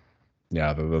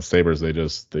 Yeah, the Sabres they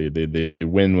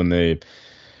win when they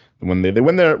win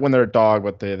their dog,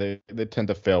 but they tend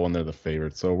to fail when they're the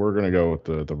favorite. So we're gonna go with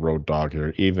the road dog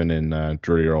here, even in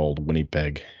dreary old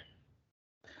Winnipeg.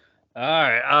 All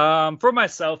right. For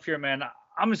myself here, man,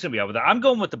 I'm just gonna be out with that. I'm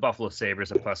going with the Buffalo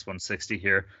Sabres at +160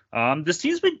 here. This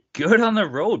team's been good on the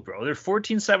road, bro. They're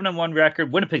 14-7-1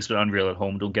 record. Winnipeg's been unreal at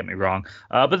home. Don't get me wrong.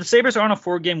 But the Sabres are on a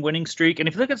 4-game winning streak, and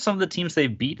if you look at some of the teams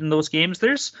they've beat in those games,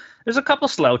 there's a couple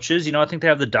slouches. You know, I think they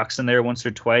have the Ducks in there once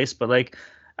or twice, but like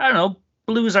I don't know.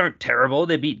 Blues aren't terrible.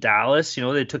 They beat Dallas. You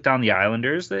know, they took down the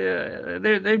Islanders.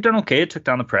 They've done okay. Took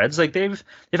down the Preds. Like they've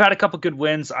had a couple good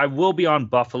wins. I will be on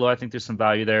Buffalo. I think there's some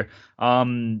value there.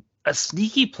 A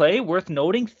sneaky play worth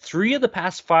noting, 3 of the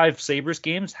past 5 Sabres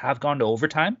games have gone to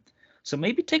overtime. So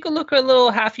maybe take a look at a little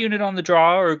half unit on the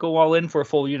draw or go all in for a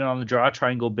full unit on the draw.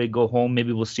 Try and go big, go home.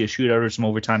 Maybe we'll see a shootout or some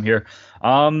overtime here.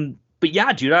 But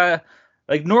yeah, dude,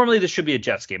 like normally this should be a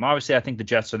Jets game. Obviously, I think the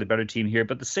Jets are the better team here,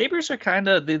 but the Sabres are kind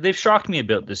of they've shocked me a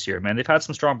bit this year, man. They've had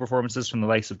some strong performances from the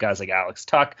likes of guys like Alex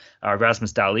Tuck,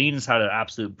 Rasmus Dahlin has had an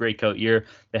absolute breakout year.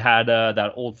 They had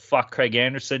that old fuck Craig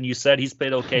Anderson. You said he's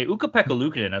played okay. Ukko-Pekka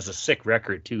Luukkonen has a sick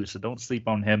record too, so don't sleep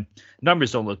on him.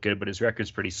 Numbers don't look good, but his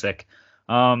record's pretty sick.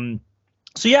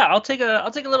 So yeah, I'll take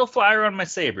a little flyer on my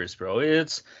Sabres, bro.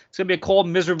 It's gonna be a cold,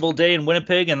 miserable day in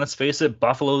Winnipeg, and let's face it,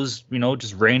 Buffalo's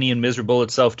just rainy and miserable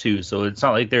itself too. So it's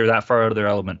not like they're that far out of their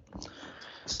element.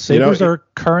 Sabres are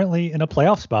currently in a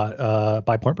playoff spot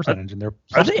by point percentage, and they're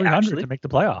plus 300 to make the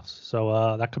playoffs.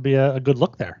 So that could be a good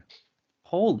look there.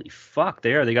 Holy fuck,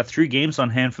 they are. They got 3 games on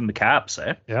hand from the Caps,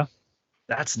 eh? Yeah.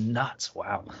 That's nuts.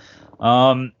 Wow.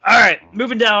 All right,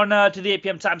 moving down to the 8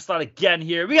 p.m. time slot again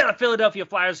here. We got the Philadelphia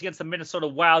Flyers against the Minnesota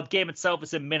Wild. Game itself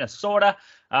is in Minnesota.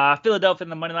 Philadelphia in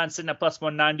the money line sitting at plus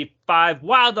 195.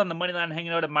 Wild on the money line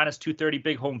hanging out at minus 230.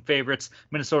 Big home favorites.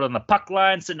 Minnesota on the puck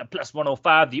line sitting at plus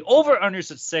 105. The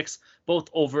over-unders at 6. Both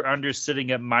over-unders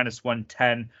sitting at minus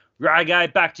 110. Right, guy,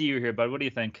 back to you here, bud. What do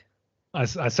you think? I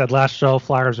said last show,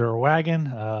 Flyers are a wagon.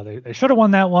 They should have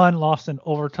won that one. Lost in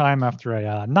overtime after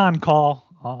a non-call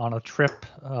on a trip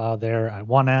there at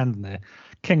one end, and the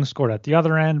Kings scored at the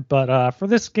other end. But for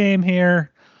this game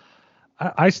here,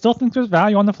 I still think there's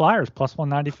value on the Flyers, plus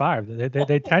 195.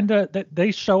 They tend to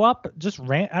they show up just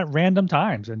at random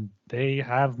times, and they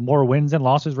have more wins and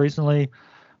losses recently.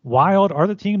 Wild are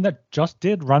the team that just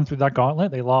did run through that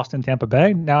gauntlet. They lost in Tampa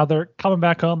Bay. Now they're coming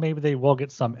back home. Maybe they will get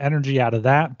some energy out of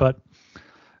that, but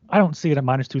I don't see it at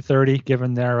minus 230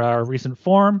 given their recent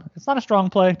form. It's not a strong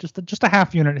play, just a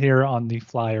half unit here on the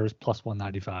Flyers plus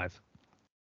 195.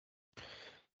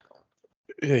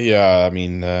 Yeah, I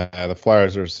mean the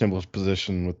Flyers are a similar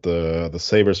position with the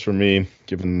Sabres for me,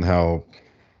 given how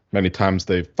many times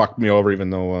they fucked me over, even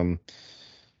though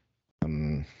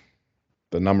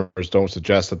the numbers don't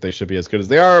suggest that they should be as good as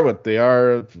they are, what they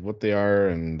are,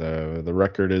 and the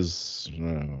record is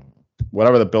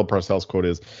whatever the Bill Parcells quote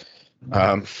is.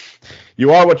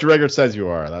 You are what your record says you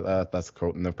are. That's the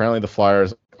quote. And apparently the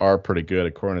Flyers are pretty good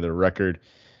according to their record.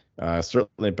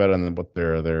 Certainly better than what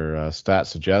their stats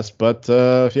suggest. But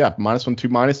yeah, minus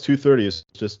 230 is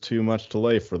just too much to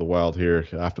lay for the Wild here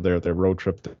after their road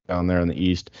trip down there in the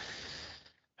East.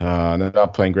 And they're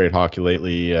not playing great hockey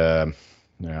lately.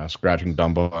 Scratching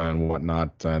Dumbo and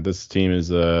whatnot. This team is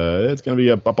it's going to be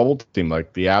a bubble team.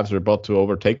 Like the Avs are about to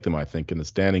overtake them, I think, in the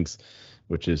standings,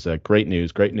 which is great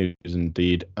news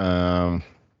indeed.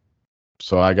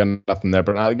 So I got nothing there,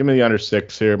 but give me the under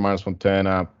 6 here, minus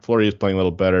 110. Fleury is playing a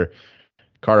little better.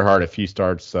 Carter Hart, if he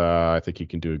starts, I think he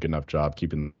can do a good enough job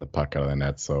keeping the puck out of the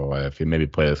net. So if you maybe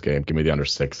play this game, give me the under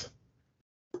 6.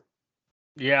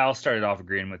 Yeah, I'll start it off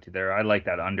agreeing with you there. I like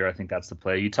that under. I think that's the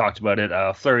play. You talked about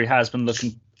it. Fleury has been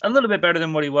looking a little bit better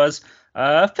than what he was.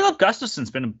 Philip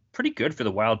Gustafsson's been pretty good for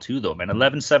the Wild too, though, man.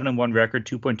 11-7-1 record,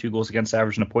 2.2 goals against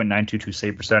average, and a .922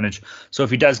 save percentage. So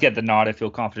if he does get the nod, I feel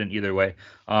confident either way.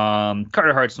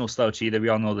 Carter Hart's no slouch either. We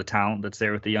all know the talent that's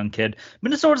there with the young kid.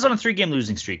 Minnesota's on a 3-game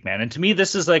losing streak, man. And to me,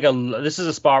 this is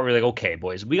a spot where you're like, okay,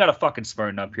 boys, we got to fucking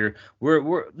smarten up here.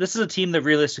 This is a team that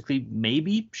realistically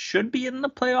maybe should be in the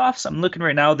playoffs. I'm looking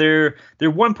right now. They're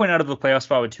 1 point out of the playoff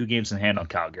spot with 2 games in hand on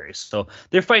Calgary. So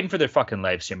they're fighting for their fucking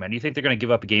lives here, man. You think they're going to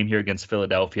give up a game here against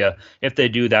Philadelphia? If they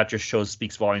do, that just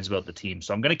speaks volumes about the team.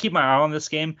 So I'm going to keep my eye on this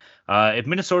game. If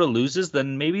Minnesota loses,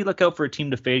 then maybe look out for a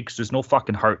team to fade because there's no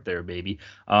fucking heart there, baby.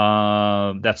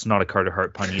 That's not a Carter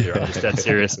Hart pun either. I'm just that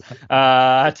serious.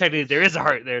 Technically, there is a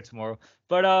heart there tomorrow.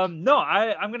 But no,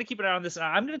 I'm going to keep an eye on this.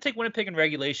 I'm going to take Winnipeg in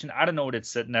regulation. I don't know what it's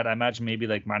sitting at. I imagine maybe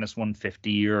like minus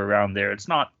 150 or around there. It's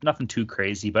nothing too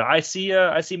crazy. But I see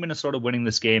Minnesota winning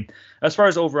this game. As far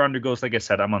as over-under goes, like I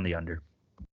said, I'm on the under.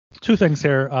 2 things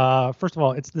here. First of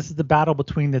all, this is the battle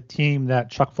between the team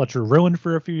that Chuck Fletcher ruined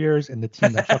for a few years and the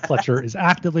team that Chuck Fletcher is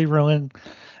actively ruining.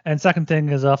 And second thing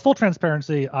is full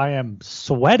transparency. I am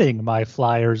sweating my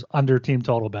Flyers under team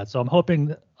total bet. So I'm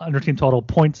hoping under team total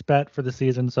points bet for the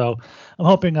season. So I'm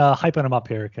hoping hyping them up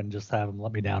here can just have them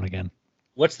let me down again.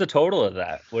 What's the total of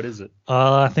that? What is it?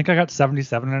 I think I got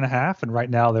 77.5, and right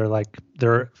now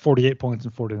they're 48 points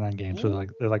in 49 games. So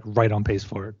they're like right on pace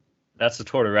for it. That's the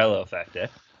Tortorella effect, eh?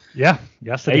 Yeah.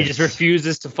 Yes, it is. He just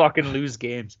refuses to fucking lose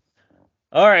games.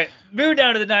 All right, moving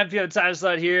down to the 9 p.m. time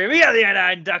slot here. We got the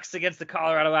Anaheim Ducks against the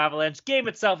Colorado Avalanche. Game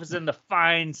itself is in the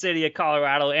fine city of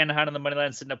Colorado. Anaheim on the money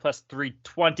line sitting at plus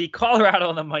 320. Colorado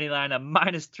on the money line at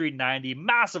minus 390.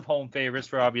 Massive home favorites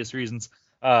for obvious reasons.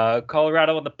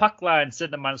 Colorado on the puck line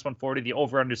sitting at minus 140. The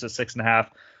over-under is at 6.5.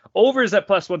 Over is at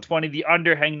plus 120. The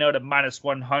under hanging out at minus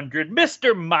 100.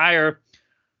 Mr. Meyer,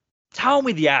 tell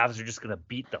me the Avs are just going to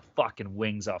beat the fucking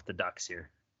wings off the Ducks here.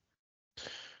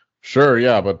 Sure,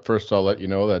 yeah, but first I'll let you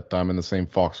know that I'm in the same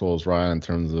foxhole as Ryan in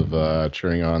terms of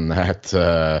cheering on that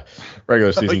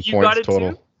regular season points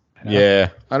total. Too? Yeah,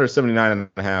 under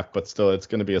 79.5, but still, it's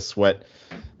going to be a sweat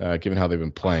given how they've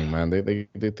been playing, man. They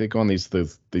go on these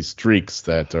streaks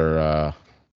that are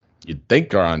you'd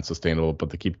think are unsustainable, but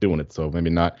they keep doing it, so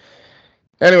maybe not.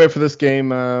 Anyway, for this game,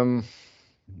 minus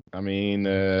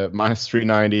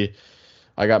 390.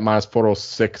 I got minus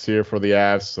 406 here for the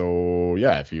Avs. So,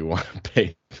 yeah, if you want to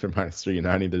pay for minus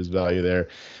 390, there's value there.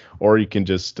 Or you can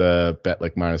just bet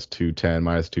like minus 210,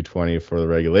 minus 220 for the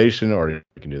regulation. Or you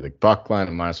can do the buck line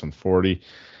at minus 140.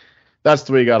 That's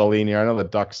the way you got to lean here. I know the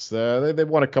Ducks, they've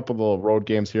won a couple of little road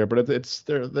games here, but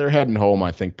they're heading home,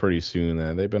 I think, pretty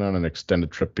soon. They've been on an extended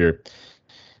trip here.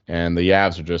 And the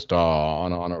Avs are just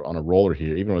on a roller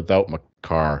here, even without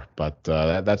Makar. But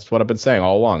that's what I've been saying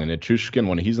all along. And Nichushkin,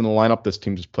 when he's in the lineup, this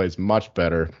team just plays much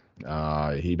better.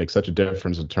 He makes such a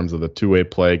difference in terms of the two-way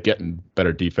play, getting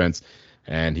better defense.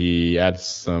 And he adds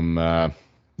some,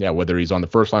 whether he's on the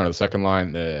first line or the second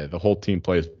line, the whole team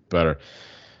plays better.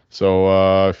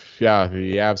 So,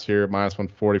 the Avs here, minus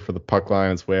 140 for the puck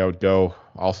line is the way I would go.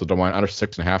 Also, don't mind under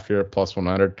 6.5 here, plus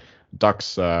 100.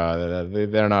 Ducks, they're not a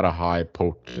they're not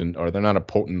a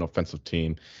potent offensive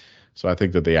team. So I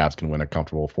think that the Avs can win a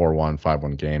comfortable 4-1,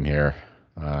 5-1 game here.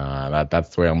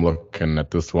 That's the way I'm looking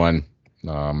at this one.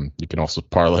 You can also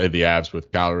parlay the Avs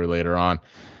with Calgary later on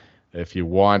if you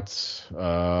want,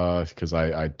 because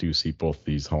I do see both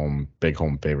these big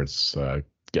home favorites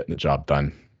getting the job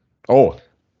done. Oh,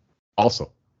 also,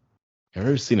 have you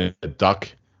ever seen a Duck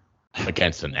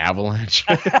against an Avalanche?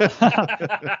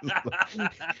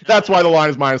 That's why the line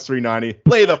is minus 390.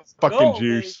 Play the fucking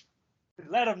juice. Baby.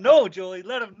 Let them know, Jolie.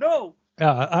 Let them know.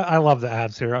 Yeah, I love the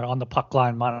Avs here on the puck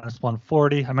line, minus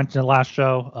 140. I mentioned it last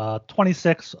show.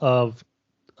 26 of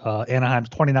Anaheim's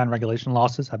 29 regulation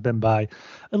losses have been by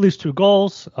at least 2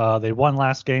 goals. They won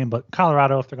last game, but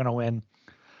Colorado, if they're going to win,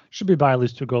 should be by at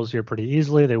least 2 goals here pretty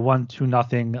easily. They won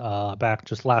 2-0 back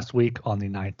just last week on the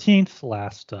 19th,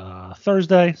 last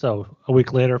Thursday. So a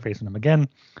week later, facing them again.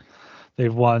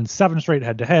 They've won 7 straight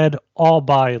head-to-head, all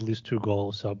by at least 2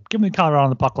 goals. So give me Colorado on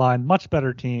the puck line. Much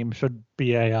better team. Should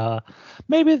be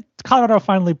maybe Colorado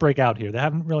finally break out here. They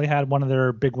haven't really had one of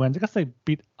their big wins. I guess they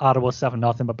beat Ottawa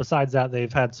 7-0, but besides that,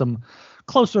 they've had some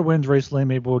closer wins recently.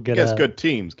 Maybe we'll get good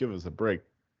teams. Give us a break.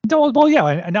 Well, yeah,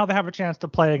 and now they have a chance to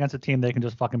play against a team they can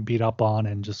just fucking beat up on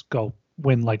and just go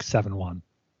win like 7-1.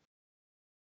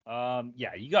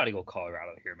 You got to go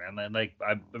Colorado here, man. Like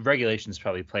regulation's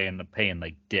probably paying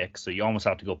like dick, so you almost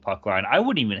have to go puck line. I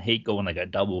wouldn't even hate going like a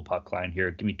double puck line here.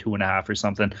 Give me 2.5 or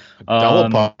something. Double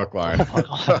puck line.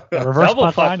 Reverse double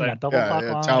puck line. line. Double puck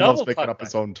line. Town loves picking up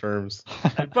its own terms.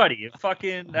 Buddy,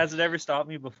 has it ever stopped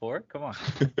me before? Come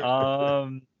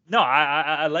on. No,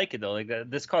 I like it though. Like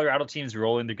this Colorado team's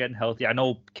rolling; they're getting healthy. I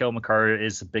know Cale Makar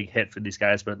is a big hit for these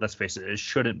guys, but let's face it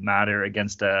shouldn't matter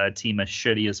against a team as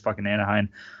shitty as fucking Anaheim.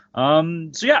 I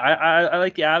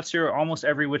like the Avs here almost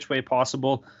every which way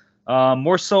possible.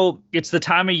 More so, it's the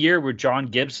time of year where John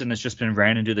Gibson has just been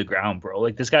ran into the ground, bro.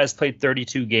 Like this guy's played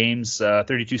 32 games,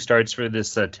 32 starts for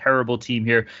this terrible team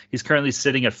here. He's currently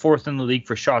sitting at 4th in the league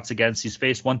for shots against. He's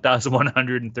faced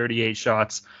 1,138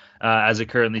 shots as it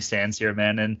currently stands here,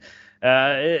 man. And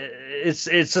it's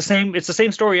the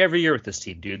same story every year with this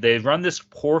team, dude. They run this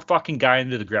poor fucking guy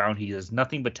into the ground. He has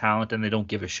nothing but talent, and they don't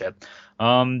give a shit.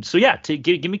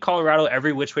 Give me Colorado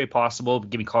every which way possible.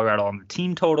 Give me Colorado on the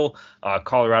team total,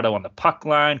 Colorado on the puck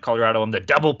line, Colorado on the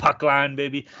double puck line,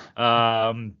 baby.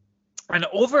 And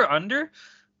over under.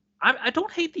 I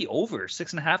don't hate the over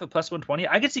 6.5 at plus 120.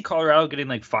 I could see Colorado getting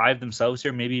like 5 themselves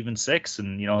here, maybe even 6,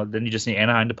 and then you just need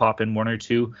Anaheim to pop in 1 or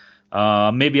 2.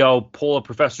 Maybe I'll pull a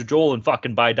Professor Joel and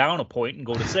fucking buy down a point and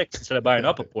go to 6 instead of buying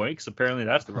up a point, because apparently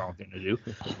that's the wrong thing to do.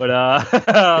 But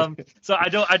so I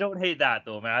don't hate that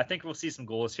though, man. I think we'll see some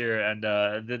goals here, and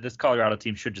this Colorado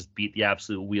team should just beat the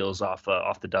absolute wheels off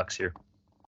the Ducks here.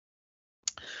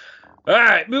 All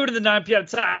right, moving to the 9 p.m.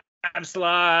 time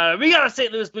slot. We got a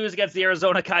St. Louis Blues against the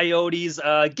Arizona Coyotes.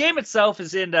 Game itself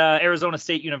is in Arizona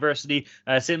State University.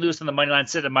 St. Louis on the money line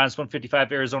sit at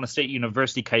 -155. Arizona State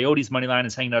University Coyotes money line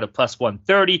is hanging out at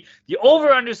 +130. The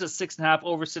over/under is at 6.5.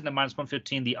 Over sitting at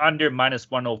 -115. The under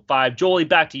 -105. Jolie,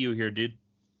 back to you here, dude.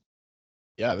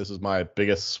 Yeah, this is my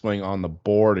biggest swing on the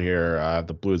board here.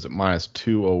 The Blues at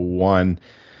 -201.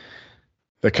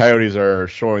 The Coyotes are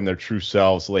showing their true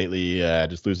selves lately,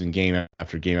 just losing game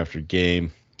after game after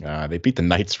game. They beat the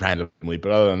Knights randomly,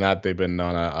 but other than that, they've been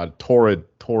on a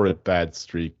torrid bad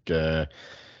streak. They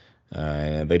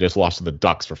just lost to the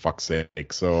Ducks, for fuck's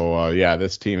sake. So, yeah,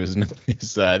 this team is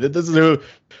this is who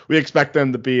we expect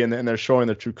them to be, and they're showing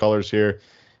their true colors here.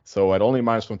 So at only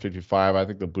 -155, I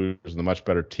think the Blues are the much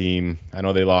better team. I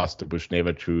know they lost to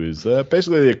Buchnevich, who is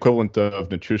basically the equivalent of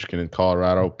Nichushkin in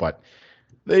Colorado, but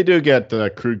they do get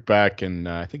Krug back, and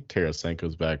I think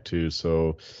Tarasenko's back too.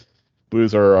 So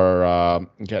Blues are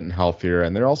getting healthier,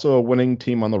 and they're also a winning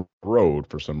team on the road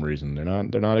for some reason.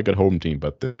 They're not a good home team,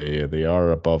 but they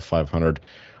are above 500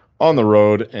 on the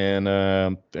road. And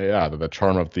yeah, the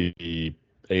charm of the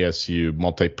ASU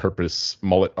multi-purpose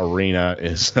mullet arena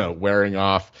is wearing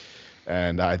off,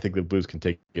 and I think the Blues can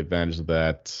take advantage of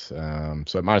that. So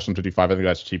at -155, I think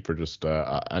that's cheap for just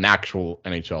an actual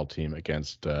NHL team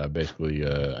against basically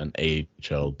an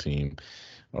AHL team,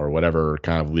 or whatever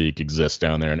kind of league exists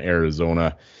down there in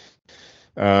Arizona.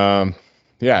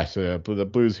 Yeah, so the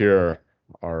Blues here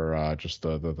are just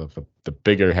the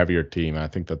bigger, heavier team. I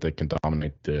think that they can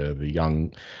dominate the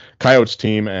young Coyotes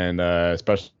team, and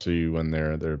especially when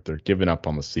they're giving up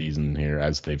on the season here,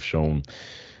 as they've shown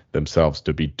themselves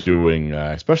to be doing,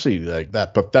 especially like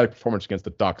that pathetic performance against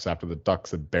the Ducks after the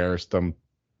Ducks embarrassed them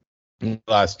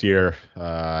last year.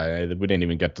 We didn't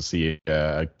even get to see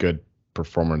a good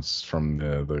performance from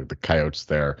the Coyotes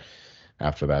there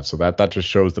after that. So that just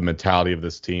shows the mentality of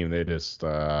this team. They just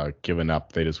given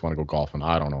up. They just want to go golfing.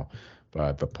 I don't know.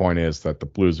 But the point is that the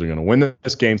Blues are going to win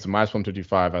this game. So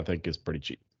 -155, I think, is pretty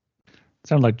cheap.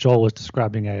 Sounded like Joel was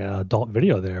describing a adult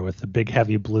video there with the big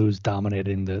heavy Blues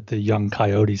dominating the young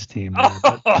Coyotes team. There.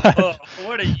 Oh,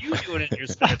 what are you doing in your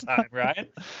spare time, Ryan?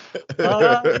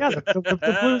 Yeah,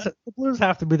 the Blues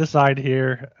have to be the side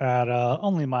here at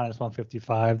only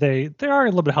 -155. They are a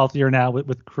little bit healthier now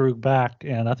with Krug back,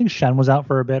 and I think Shen was out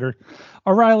for a bit.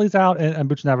 O'Reilly's out, and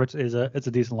Buchnevich it's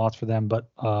a decent loss for them. But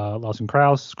Lawson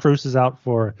Kruse is out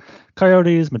for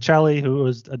Coyotes. Michelli, who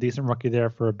was a decent rookie there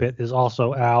for a bit, is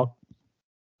also out.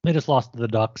 They just lost to the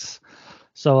Ducks.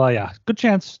 So, yeah, good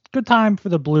time for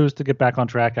the Blues to get back on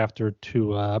track after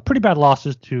two pretty bad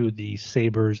losses to the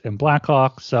Sabres and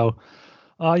Blackhawks. So,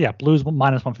 yeah, Blues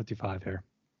 -155 here.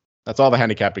 That's all the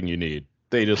handicapping you need.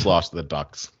 They just lost to the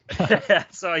Ducks.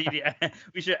 So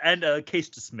we should end a case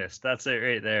dismissed. That's it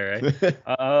right there, right?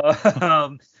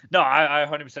 No, I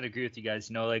 100% agree with you guys.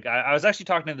 You know, like I was actually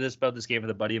talking about this game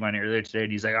with a buddy of mine earlier today,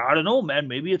 and he's like, I don't know, man,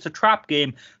 maybe it's a trap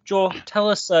game. Joel, tell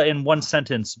us in one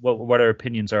sentence what our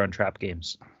opinions are on trap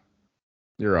games.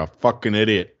 You're a fucking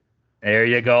idiot. There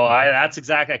you go. That's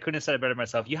exactly. I couldn't have said it better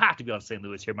myself. You have to be on St.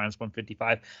 Louis here,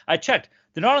 -155. I checked.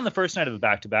 They're not on the first night of a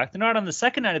back-to-back. They're not on the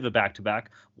second night of a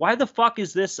back-to-back. Why the fuck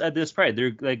is this at this price?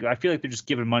 They're like, I feel like they're just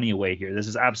giving money away here. This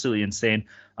is absolutely insane.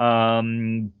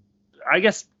 I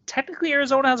guess technically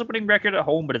Arizona has a winning record at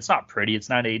home, but it's not pretty. It's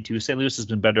 9-8-2. St. Louis has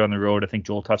been better on the road. I think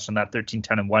Joel touched on that,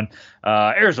 13-10-1.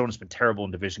 Arizona's been terrible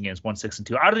in division games,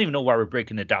 1-6-2. I don't even know why we're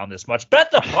breaking it down this much. Bet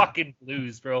the fucking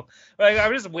Blues, bro. Like,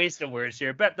 I'm just wasting words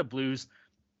here. Bet the Blues.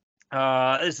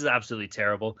 This is absolutely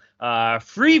terrible.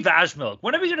 Free Vajmilk.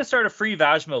 When are we going to start a free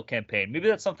Vajmilk campaign? Maybe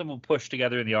that's something we'll push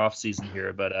together in the off season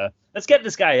here, but let's get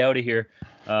this guy out of here.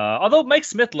 Although Mike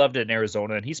Smith loved it in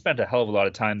Arizona, and he spent a hell of a lot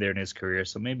of time there in his career,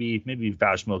 so maybe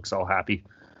Vajmilk's all happy.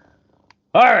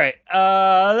 All right,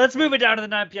 let's move it down to the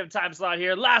 9 p.m. time slot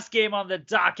here. Last game on the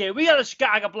docket. We got the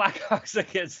Chicago Blackhawks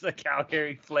against the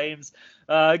Calgary Flames.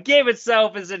 Game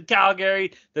itself is in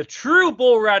Calgary, the true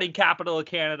bull riding capital of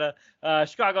Canada.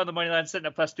 Chicago on the money line sitting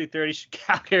at +230.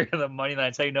 Calgary on the money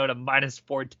line saying no to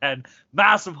 -410.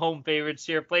 Massive home favorites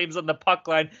here. Flames on the puck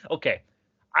line. Okay,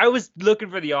 I was looking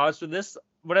for the odds for this.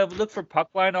 When I looked for puck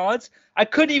line odds, I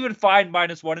couldn't even find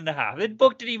 -1.5. The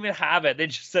book didn't even have it. They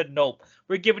just said, nope,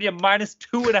 we're giving you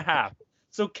 -2.5.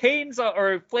 So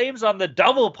Flames on the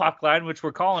double puck line, which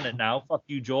we're calling it now. Fuck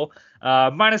you, Joel.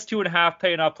 -2.5,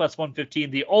 paying off +115.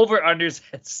 The over-unders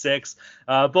at 6.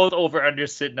 Both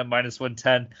over-unders sitting at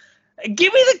 -110.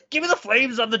 Give me the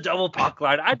Flames on the double puck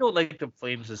line. I don't like the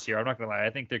Flames this year. I'm not gonna lie.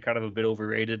 I think they're kind of a bit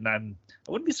overrated, and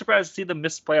I wouldn't be surprised to see them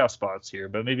miss playoff spots here.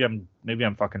 But maybe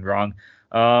I'm fucking wrong.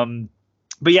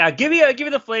 But yeah, give me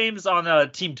the Flames on a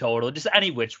team total, just any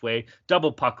which way.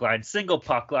 Double puck line, single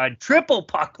puck line, triple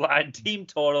puck line, team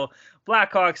total.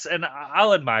 Blackhawks, and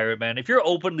I'll admire it, man. If you're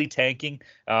openly tanking,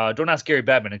 don't ask Gary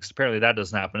Bettman, because apparently that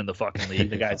doesn't happen in the fucking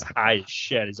league. The guy's high as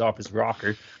shit. He's off his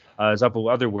rocker. There's up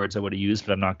other words I would have used,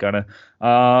 but I'm not gonna.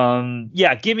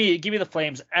 Yeah, give me the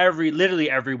Flames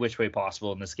literally every which way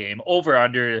possible in this game. Over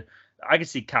under. I can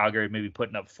see Calgary maybe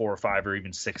putting up 4 or 5 or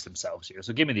even 6 themselves here.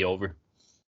 So give me the over.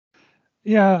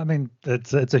 Yeah, I mean,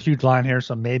 it's a huge line here,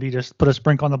 so maybe just put a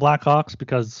sprinkle on the Blackhawks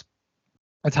because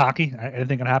it's hockey.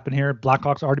 Anything can happen here.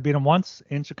 Blackhawks already beat them once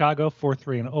in Chicago,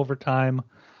 4-3 in overtime.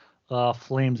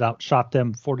 Flames outshot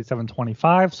them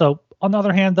 47-25. So on the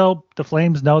other hand, though, the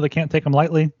Flames know they can't take them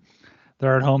lightly.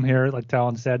 They're at home here, like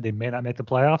Talon said. They may not make the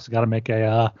playoffs. Got to make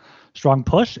a strong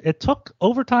push. It took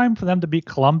overtime for them to beat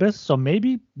Columbus, so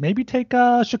maybe take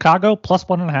Chicago plus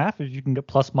 1.5 if you can get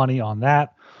plus money on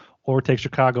that. Or take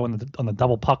Chicago on the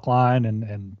double puck line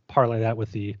and parlay that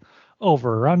with the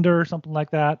over or under or something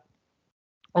like that.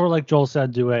 Or like Joel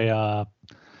said, do a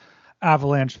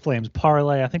Avalanche Flames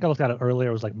parlay. I think I looked at it earlier.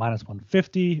 It was like minus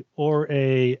 150. Or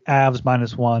a Avs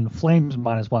 -1, Flames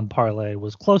 -1 parlay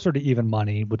was closer to even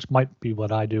money, which might be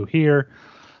what I do here.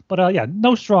 But yeah,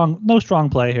 no strong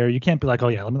play here. You can't be like, oh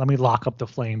yeah, let me lock up the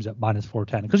Flames at minus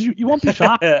 410 because you won't be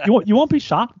shocked. you won't be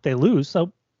shocked if they lose.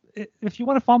 So if you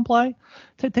want a fun play,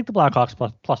 take the Blackhawks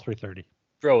plus 330.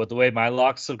 Bro, with the way my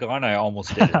locks have gone, I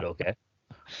almost did it, okay?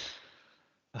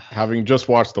 Having just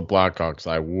watched the Blackhawks,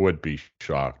 I would be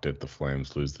shocked if the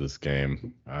Flames lose this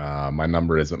game. My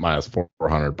number isn't minus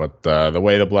 400, but the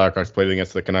way the Blackhawks played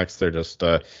against the Canucks, they're just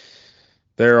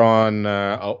they're on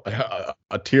a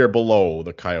tier below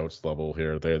the Coyotes level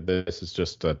here. This is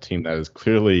just a team that is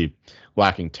clearly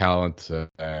lacking talent,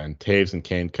 and Taves and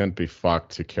Kane couldn't be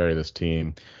fucked to carry this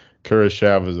team.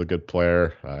 Kurashev is a good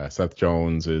player. Seth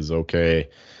Jones is okay.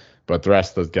 But the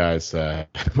rest of those guys, I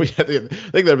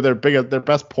think their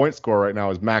best point scorer right now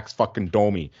is Max fucking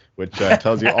Domi, which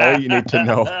tells you all you need to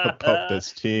know about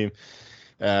this team.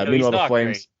 Meanwhile, the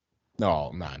Flames,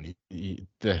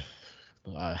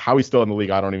 how he's still in the league,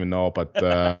 I don't even know. But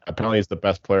apparently, he's the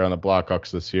best player on the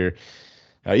Blackhawks this year.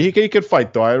 He could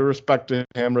fight though. I respect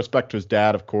him. Respect to his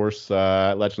dad, of course.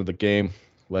 Legend of the game,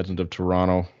 legend of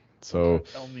Toronto. So.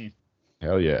 Tell me.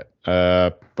 Hell yeah.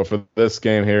 But for this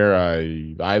game here,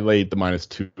 I laid the minus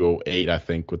 208, I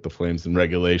think, with the Flames in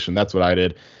regulation. That's what I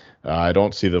did. I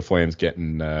don't see the Flames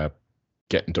getting to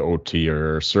OT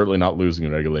or certainly not losing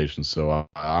in regulation. So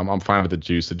I'm fine with the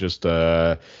juice. It's just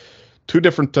two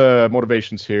different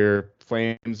motivations here.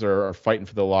 Flames are fighting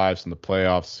for their lives in the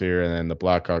playoffs here, and then the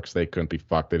Blackhawks, they couldn't be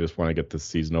fucked. They just want to get this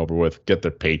season over with, get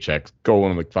their paychecks, go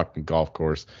on the fucking golf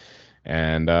course.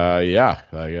 And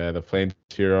the Flames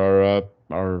here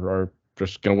are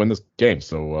just gonna win this game.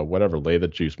 So whatever, lay the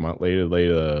juice, lay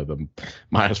the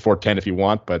minus 410 if you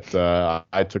want. But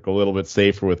I took a little bit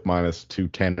safer with minus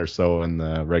 210 or so in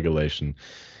the regulation.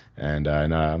 And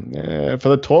for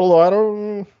the total, I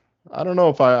don't know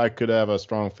if I could have a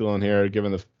strong feeling here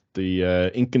given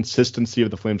the inconsistency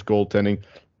of the Flames goaltending.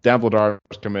 Dan Vladar's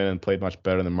come in and played much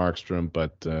better than Markstrom,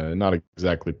 but not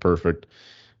exactly perfect.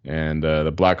 And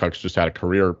the Blackhawks just had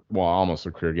almost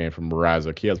a career game from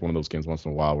Mrazek. He has one of those games once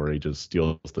in a while where he just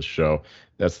steals the show.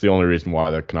 That's the only reason why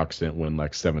the Canucks didn't win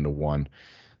like 7-1.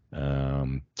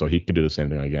 So he could do the same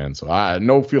thing again. So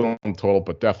no feeling total,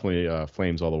 but definitely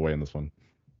Flames all the way in this one.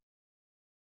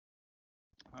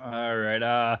 All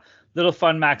right. Little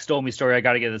fun Max Domi story. I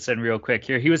got to get this in real quick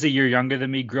here. He was a year younger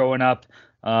than me growing up.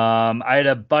 I had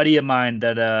a buddy of mine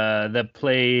that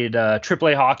played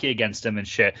AAA hockey against him and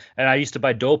shit, and I used to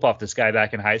buy dope off this guy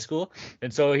back in high school.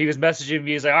 And so he was messaging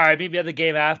me. He's like, "All right, meet me at the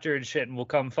game after and shit, and we'll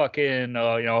come fucking,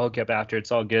 I'll hook you up after.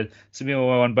 It's all good." So me and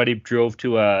my one buddy drove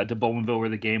to Bowmanville where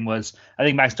the game was. I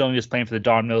think Max Domi was playing for the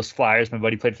Don Mills Flyers. My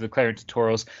buddy played for the Clarence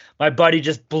Toros. My buddy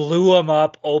just blew him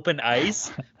up open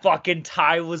ice. Fucking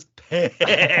Ty was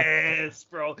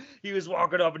pissed, bro. He was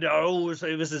walking up and down. Oh, so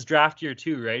it was his draft year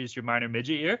too, right? It's your minor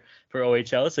midget year for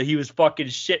OHL. So he was fucking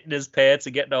shitting his pants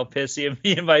and getting all pissy. And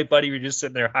me and my buddy were just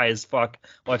sitting there high as fuck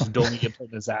watching Domi get put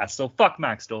in his ass. So fuck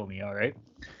Max Domi, all right?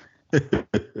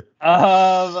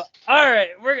 All right.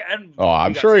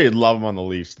 I'm sure he'd love him on the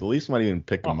Leafs. The Leafs might even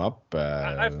pick him up.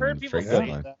 I've heard people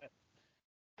say that.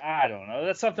 I don't know.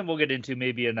 That's something we'll get into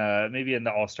maybe in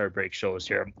the All-Star break shows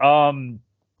here. All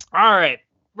right.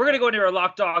 We're going to go into our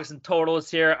lock dogs and totals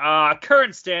here.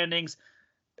 Current standings.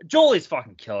 Joel's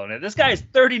fucking killing it. This guy is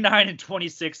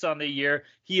 39-26 on the year.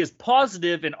 He is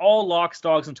positive in all locks,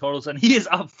 dogs, and totals, and he is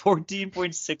up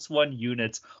 14.61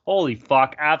 units. Holy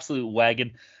fuck. Absolute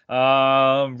wagon.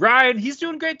 Ryan, he's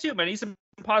doing great too, man. He's in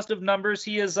positive numbers.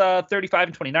 He is 35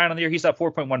 and 29 on the year. He's at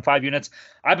 4.15 units.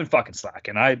 I've been fucking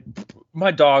slacking.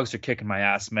 My dogs are kicking my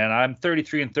ass, man. I'm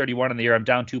 33 and 31 on the year. I'm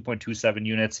down 2.27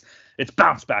 units. It's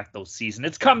bounced back those season.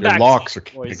 It's come back. Your locks are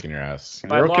boys. kicking your ass.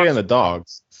 My You're okay on locks- the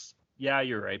dogs. Yeah,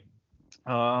 you're right.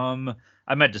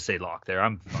 I meant to say lock there.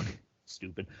 I'm fucking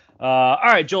stupid. All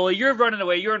right, Joel, you're running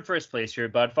away. You're in first place here,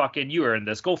 bud. Fucking you earned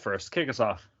this. Go first. Kick us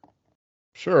off.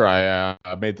 Sure, I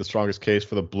made the strongest case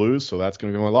for the Blues, so that's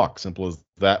going to be my lock. Simple as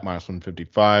that, minus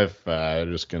 155.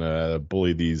 I'm just going to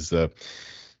bully these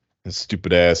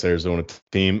stupid-ass Arizona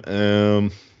team.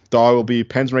 Dog will be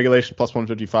Pens regulation plus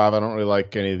 155. I don't really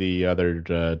like any of the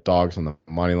other dogs on the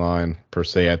money line, per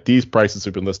se, at these prices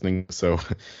who've been listening. So,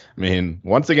 I mean,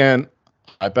 once again,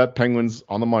 I bet Penguins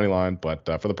on the money line, but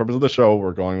for the purpose of the show,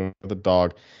 we're going with the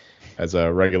dog as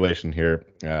a regulation here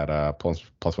at plus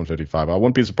 155. I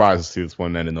wouldn't be surprised to see this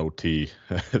one end in OT,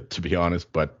 to be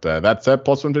honest. But that said,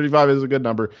 plus 155 is a good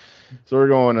number. So we're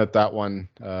going at that one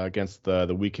against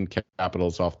the weekend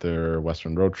Capitals off their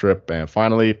Western road trip. And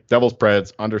finally, Devils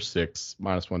Preds under 6,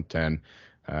 minus 110.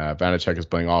 Vanacek is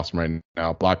playing awesome right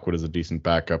now. Blackwood is a decent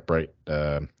backup, right?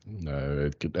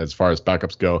 As far as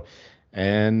backups go.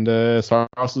 And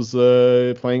Saros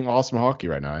is playing awesome hockey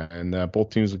right now. And both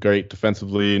teams are great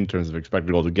defensively in terms of expected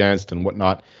goals against and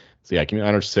whatnot. So, yeah, give me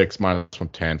under 6, minus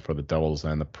 110 for the Devils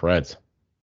and the Preds.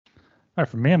 All right,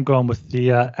 for me, I'm going with the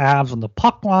Avs on the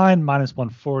puck line, minus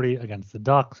 140 against the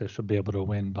Ducks. They should be able to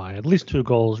win by at least 2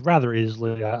 goals rather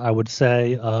easily, I would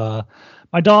say.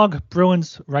 My dog,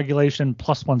 Bruins regulation,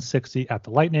 plus 160 at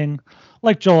the Lightning.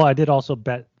 Like Joel, I did also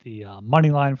bet the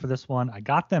money line for this one. I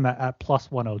got them at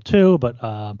plus 102, but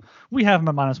we have them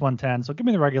at minus 110. So give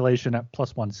me the regulation at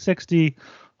plus 160.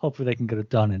 Hopefully they can get it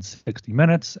done in 60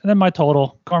 minutes. And then my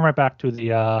total, going right back to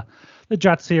the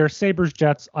Jets here. Sabres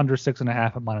Jets under 6.5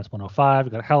 at minus 105.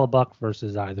 We got Hellebuck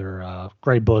versus either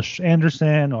Gray Bush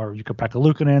Anderson or you could pack a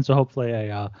Luukkonen. So hopefully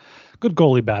a good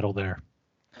goalie battle there.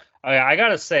 I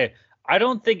gotta say, I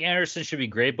don't think Anderson should be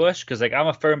Gray Bush because, like, I'm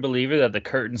a firm believer that the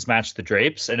curtains match the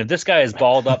drapes, and if this guy is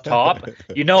balled up top,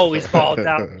 you know he's balled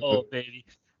down low, baby.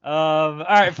 All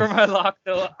right, for my lock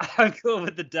though, I'm going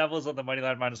with the Devils on the money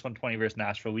line minus 120 versus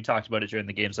Nashville. We talked about it during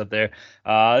the games up there.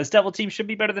 This Devil team should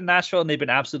be better than Nashville, and they've been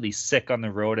absolutely sick on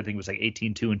the road. I think it was like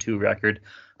 18-2-2 record.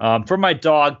 For my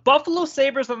dog, Buffalo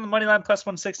Sabres on the money line plus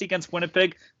 160 against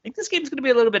Winnipeg. I think this game's going to be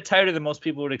a little bit tighter than most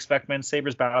people would expect, man.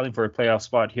 Sabres battling for a playoff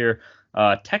spot here.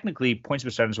 Technically, points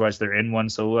percentage-wise, they're in one,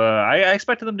 so I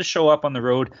expected them to show up on the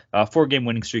road. 4-game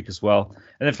winning streak as well.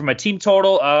 And then for my team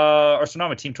total, not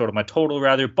my team total, my total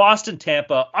rather, Boston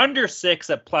Tampa under 6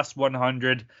 at plus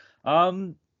 100.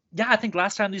 Yeah, I think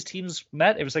last time these teams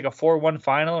met, it was like a 4-1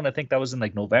 final, and I think that was in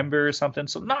like November or something,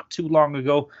 so not too long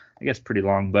ago. I guess pretty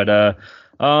long, but yeah,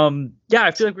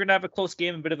 I feel like we're gonna have a close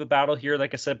game, a bit of a battle here.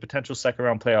 Like I said, potential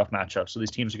second-round playoff matchup. So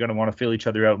these teams are gonna want to feel each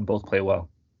other out and both play well.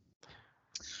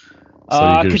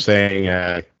 So you're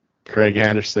saying Craig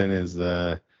Anderson is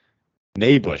Naybush.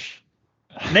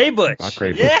 Naybush. Not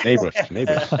Gray Bush. Yeah.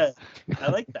 Naybush. I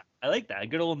like that.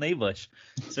 Good old Naybush.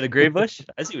 Instead of Gray Bush.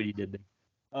 I see what you did there.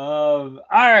 All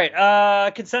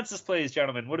right. Consensus plays,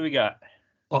 gentlemen. What do we got?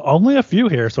 Well, only a few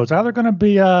here, so it's either going to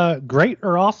be great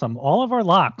or awesome. All of our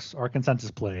locks are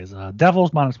consensus plays.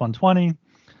 Devils minus 120,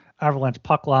 Avalanche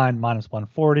puck line minus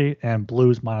 140, and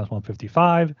Blues minus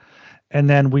 155. And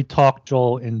then we talked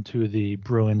Joel into the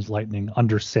Bruins Lightning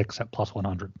under 6 at plus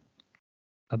 100.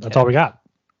 That's all we got.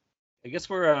 I guess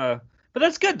we're but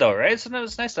that's good though, right? So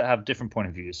it's nice to have different point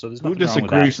of views. So there's Who nothing wrong with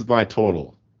disagrees that. with my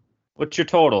total? What's your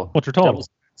total? Devils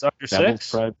It's under Devils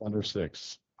 6. Preds under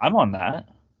 6. I'm on that.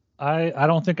 I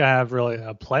don't think I have really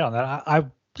a play on that.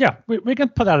 We can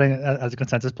put that in as a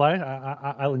consensus play.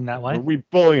 I lean that way. We're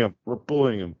bullying him. We're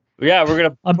bullying him. Yeah,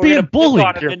 I'm being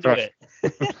bullied. Into it.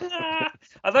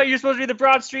 I thought you were supposed to be the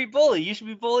Broad Street bully. You should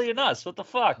be bullying us. What the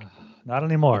fuck? Not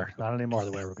anymore. Not anymore.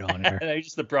 The way we're going here. You're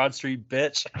just the Broad Street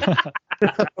bitch.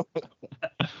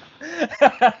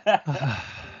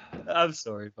 I'm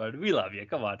sorry, bud. We love you.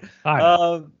 Come on.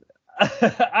 All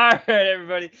right,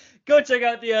 everybody. Go check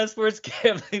out the Sports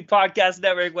Gambling Podcast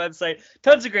Network website.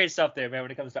 Tons of great stuff there, man, when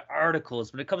it comes to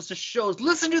articles, when it comes to shows.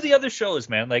 Listen to the other shows,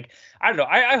 man. Like, I don't know.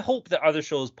 I hope that other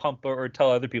shows pump or tell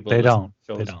other people. They don't.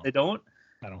 They don't?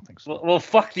 I don't think so. Well,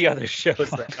 fuck the other shows.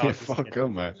 Fuck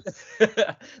them, man.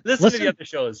 Listen to the other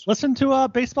shows. Listen to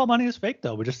Baseball Money is Fake,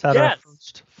 though. We just had our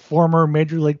first former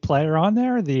Major League player on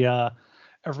there. The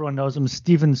everyone knows him,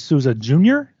 Steven Souza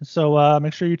Jr. So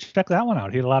make sure you check that one out.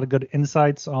 He had a lot of good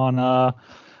insights on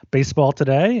baseball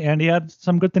today, and he had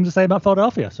some good things to say about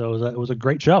Philadelphia. So it was a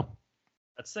great show.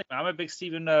 That's sick. I'm a big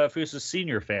Steven Souza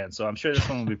Sr. fan, so I'm sure this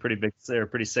one will be pretty big or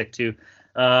pretty sick too.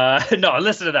 No,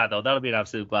 listen to that though. That'll be an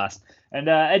absolute blast. And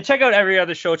check out every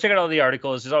other show. Check out all the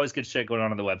articles. There's always good shit going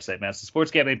on the website, man. It's the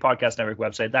Sports Gambling Podcast Network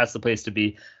website. That's the place to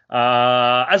be.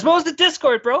 As well as the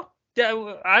Discord, bro.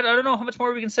 I don't know how much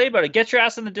more we can say about it. Get your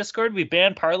ass in the Discord. We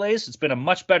banned parlays. It's been a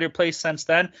much better place since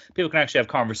then. People can actually have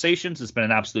conversations. It's been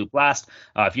an absolute blast.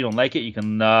 If you don't like it, you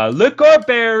can lick our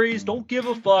berries. Don't give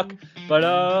a fuck. But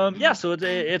yeah, so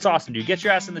it's awesome, dude. Get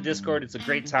your ass in the Discord. It's a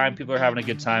great time. People are having a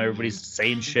good time. Everybody's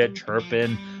saying shit,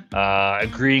 chirping,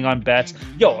 agreeing on bets.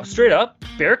 Yo, straight up,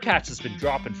 Bearcats has been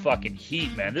dropping fucking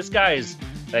heat, man. This guy is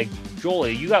like,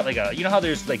 Jolie, you got like you know how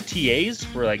there's like TAs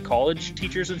for like college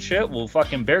teachers and shit? Well,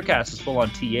 fucking Bearcats is full on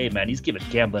TA, man. He's giving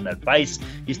gambling advice.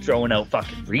 He's throwing out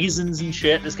fucking reasons and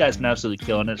shit. This guy's been absolutely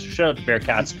killing it. So shout out to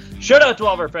Bearcats. Shout out to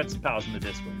all of our friends and pals in the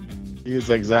Discord. He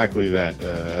is exactly that,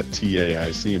 TA.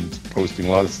 I see him posting a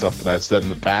lot of stuff that I've said in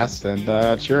the past, and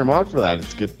cheer him on for that.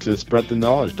 It's good to spread the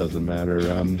knowledge. Doesn't matter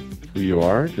who you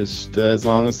are, just as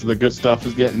long as the good stuff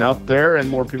is getting out there and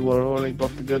more people are learning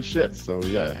about the good shit. So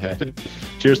yeah,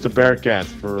 cheers to Bearcats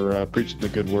for preaching the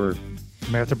good word.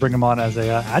 May have to bring him on as a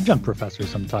adjunct professor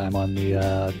sometime on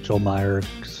the Joel Meyer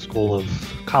School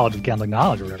of College of Gambling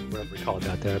Knowledge, or whatever we call it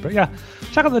out there. But yeah,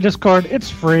 check out the Discord. It's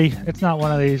free. It's not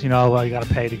one of these, you got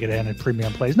to pay to get in and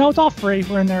premium plays. No, it's all free.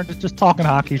 We're in there just talking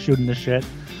hockey, shooting the shit,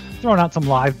 throwing out some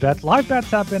live bets. Live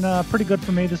bets have been pretty good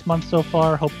for me this month so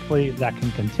far. Hopefully that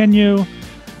can continue.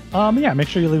 Yeah, make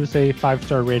sure you leave us a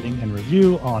 5-star rating and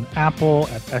review on Apple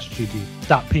at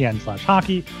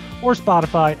sgd.pn/hockey or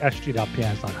Spotify,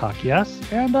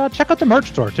 sg.pn/hockeys. And check out the merch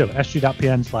store too,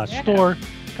 sg.pn/store.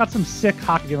 Got some sick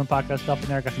Hockey Gambling Podcast stuff in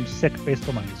there. Got some sick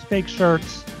Baseball Money is Fake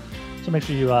shirts. So make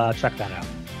sure you check that out.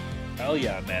 Hell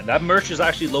yeah, man. That merch is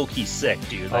actually low-key sick,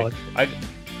 dude. Like,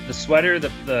 the sweater,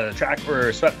 the track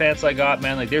or sweatpants I got,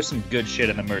 man, like there's some good shit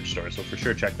in the merch store. So for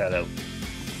sure, check that out.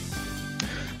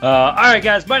 All right,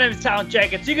 guys. My name is Talon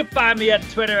Jenkins. You can find me at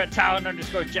Twitter at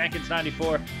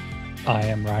Talon_Jenkins94. I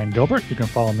am Ryan Gilbert. You can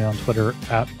follow me on Twitter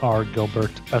at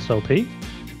rgilbertsop.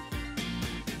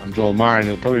 I'm Joel Meyer, and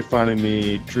you'll probably find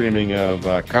me dreaming of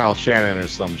Kyle Shannon or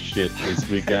some shit this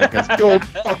weekend. Because go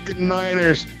fucking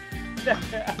Niners!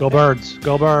 Go Birds!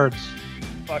 Go Birds!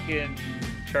 Fucking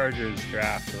Chargers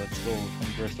draft. Let's go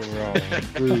first overall.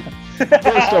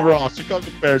 First overall, Chicago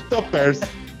Bears. The Bears.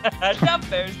 The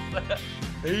Bears.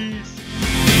 Peace.